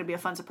it's not gonna be a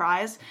fun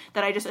surprise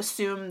that I just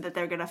assume that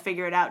they're gonna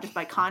figure it out just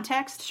by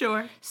context.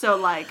 Sure. So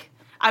like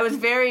I was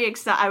very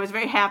excited. I was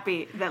very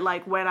happy that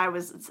like when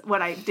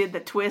I did the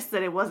twist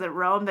that it wasn't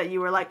Rome, that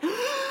you were like,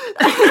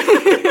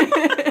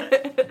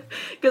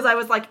 because I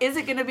was like, is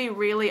it gonna be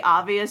really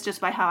obvious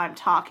just by how I'm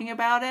talking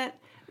about it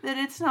that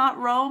it's not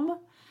Rome?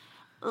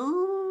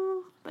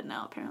 Ooh, but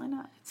no, apparently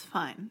not. It's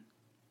fine.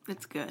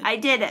 It's good. I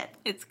did it.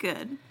 It's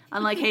good.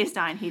 Unlike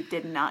Haystein, he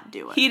did not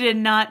do it. He did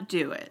not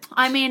do it.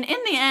 I mean, in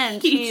the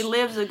end, he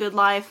lives a good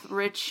life,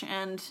 rich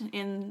and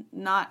in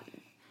not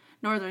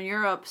Northern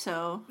Europe,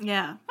 so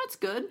Yeah. that's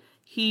good.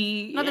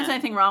 He... Not that there's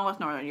anything wrong with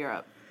Northern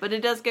Europe, but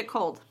it does get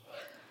cold.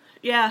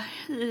 Yeah,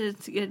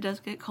 it does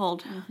get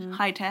cold.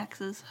 High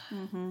taxes.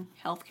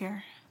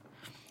 Healthcare.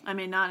 I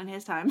mean, not in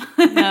his time.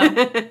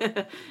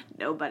 No.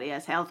 Nobody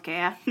has health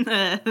care.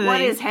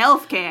 What is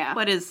health care?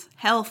 What is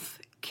health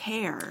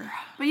care?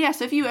 But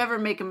yes, if you ever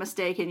make a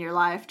mistake in your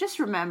life, just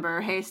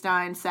remember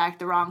Haystein sacked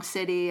the wrong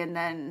city and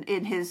then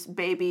in his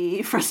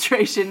baby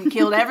frustration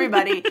killed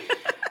everybody.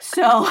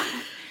 So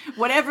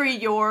whatever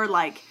you're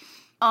like,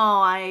 oh,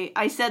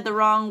 I said the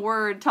wrong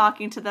word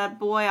talking to that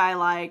boy I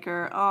like,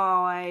 or oh,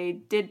 I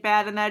did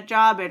bad in that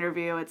job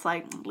interview. It's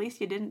like, at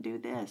least you didn't do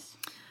this.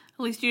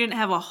 At least you didn't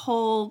have a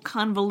whole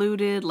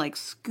convoluted, like,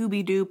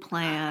 Scooby-Doo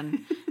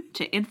plan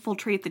to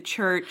infiltrate the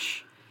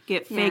church,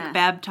 get fake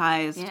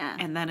baptized,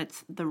 and then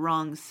it's the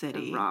wrong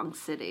city. The wrong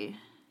city.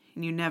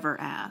 And you never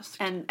asked.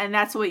 And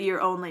that's what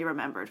you're only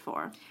remembered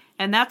for.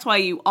 And that's why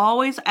you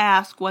always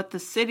ask what the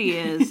city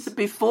is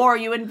Before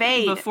you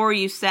invade. before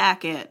you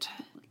sack it.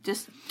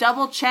 Just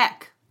double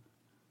check.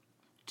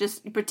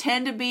 Just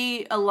pretend to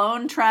be a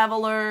lone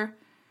traveler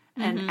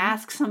and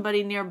ask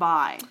somebody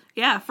nearby.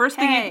 Yeah, first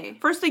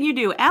thing you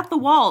do at the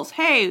walls.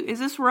 Hey, is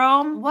this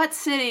Rome? What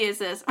city is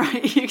this?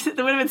 Right? It would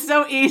have been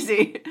so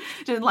easy.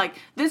 Just like,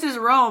 this is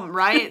Rome,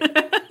 right?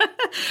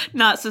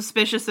 Not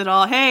suspicious at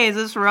all. Hey, is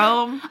this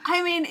Rome?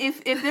 I mean,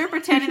 if they're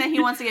pretending that he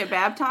wants to get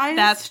baptized,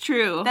 That's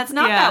true. that's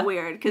not that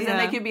weird. Because then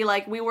Yeah. they could be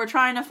like, we were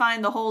trying to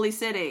find the holy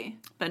city.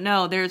 But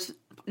no, there's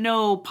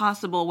no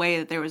possible way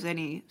that there was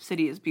any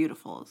city as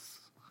beautiful as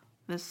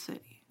this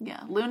city.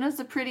 Yeah, Luna's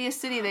the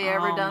prettiest city they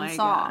ever done my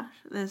saw. gosh.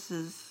 This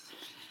is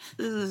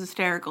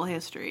hysterical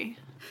history.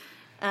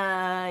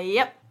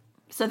 Yep.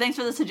 So thanks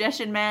for the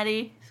suggestion,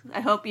 Maddie. I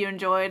hope you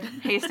enjoyed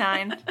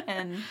Haystein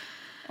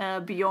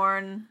and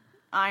Bjorn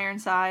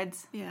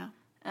Ironsides. Yeah.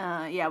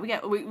 Yeah,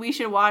 we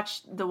should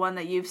watch the one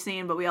that you've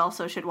seen, but we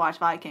also should watch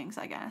Vikings,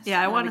 I guess.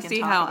 Yeah, I And then want we to can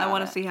see talk how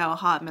about it.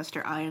 hot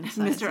Mr.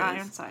 Ironsides Mr.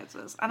 Ironsides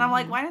is. And I'm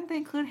like, why didn't they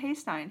include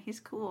Haystein? He's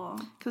cool.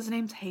 Because his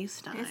name's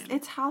Haystein.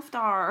 It's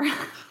Halfdar.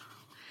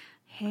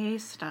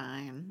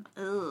 Haystein.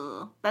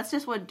 Ugh. That's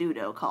just what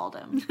Dudo called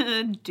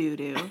him.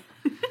 Doo-doo.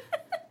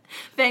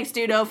 Thanks,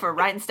 Dudo, for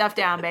writing stuff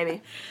down,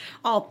 baby.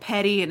 All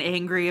petty and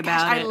angry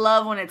about I it.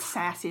 love when it's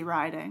sassy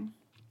writing.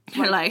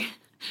 You're like,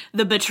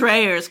 the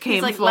betrayers came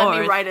He's like, forth.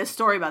 let me write a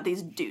story about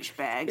these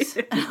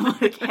douchebags. I'm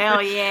like,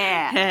 hell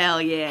yeah.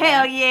 Hell yeah.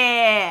 Hell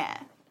yeah.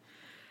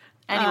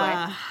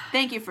 Anyway,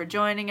 thank you for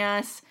joining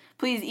us.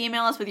 Please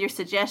email us with your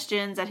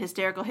suggestions at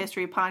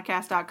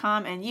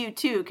hystericalhistorypodcast.com, and you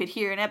too could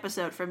hear an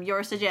episode from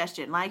your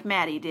suggestion, like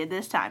Maddie did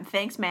this time.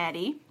 Thanks,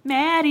 Maddie.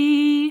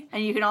 Maddie.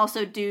 And you can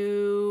also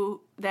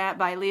do that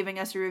by leaving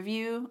us a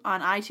review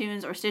on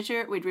iTunes or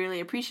Stitcher. We'd really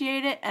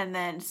appreciate it. And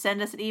then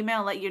send us an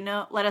email,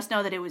 let us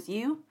know that it was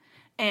you.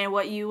 and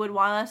what you would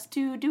want us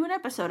to do an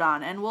episode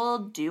on, and we'll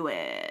do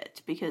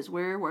it because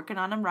we're working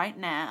on them right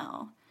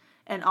now.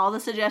 And all the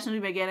suggestions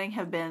we've been getting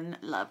have been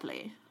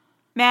lovely.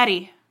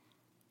 Maddie.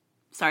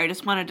 Sorry,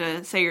 just wanted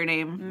to say your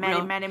name.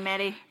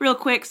 Maddie. Real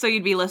quick, so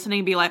you'd be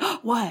listening, be like,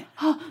 what?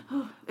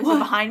 Is it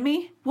behind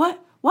me? What?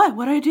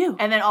 What'd I do?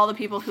 And then all the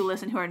people who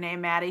listen who are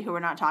named Maddie, who we're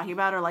not talking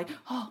about, are like,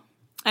 oh.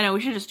 I know,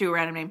 we should just do a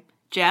random name.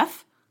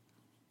 Jeff?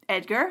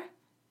 Edgar?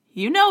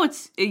 You know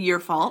it's your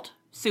fault.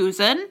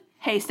 Susan?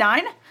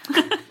 Haystein?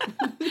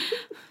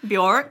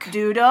 Bjork?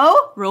 Dudo?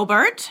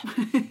 Robert?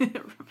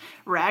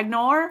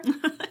 Ragnar?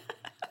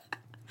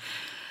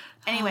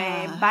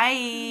 Anyway,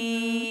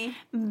 bye.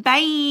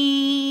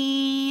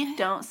 Bye.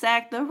 Don't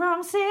sack the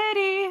wrong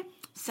city.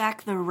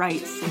 Sack the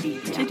right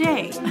city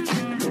today.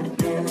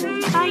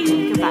 Bye.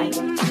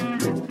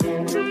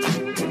 Goodbye.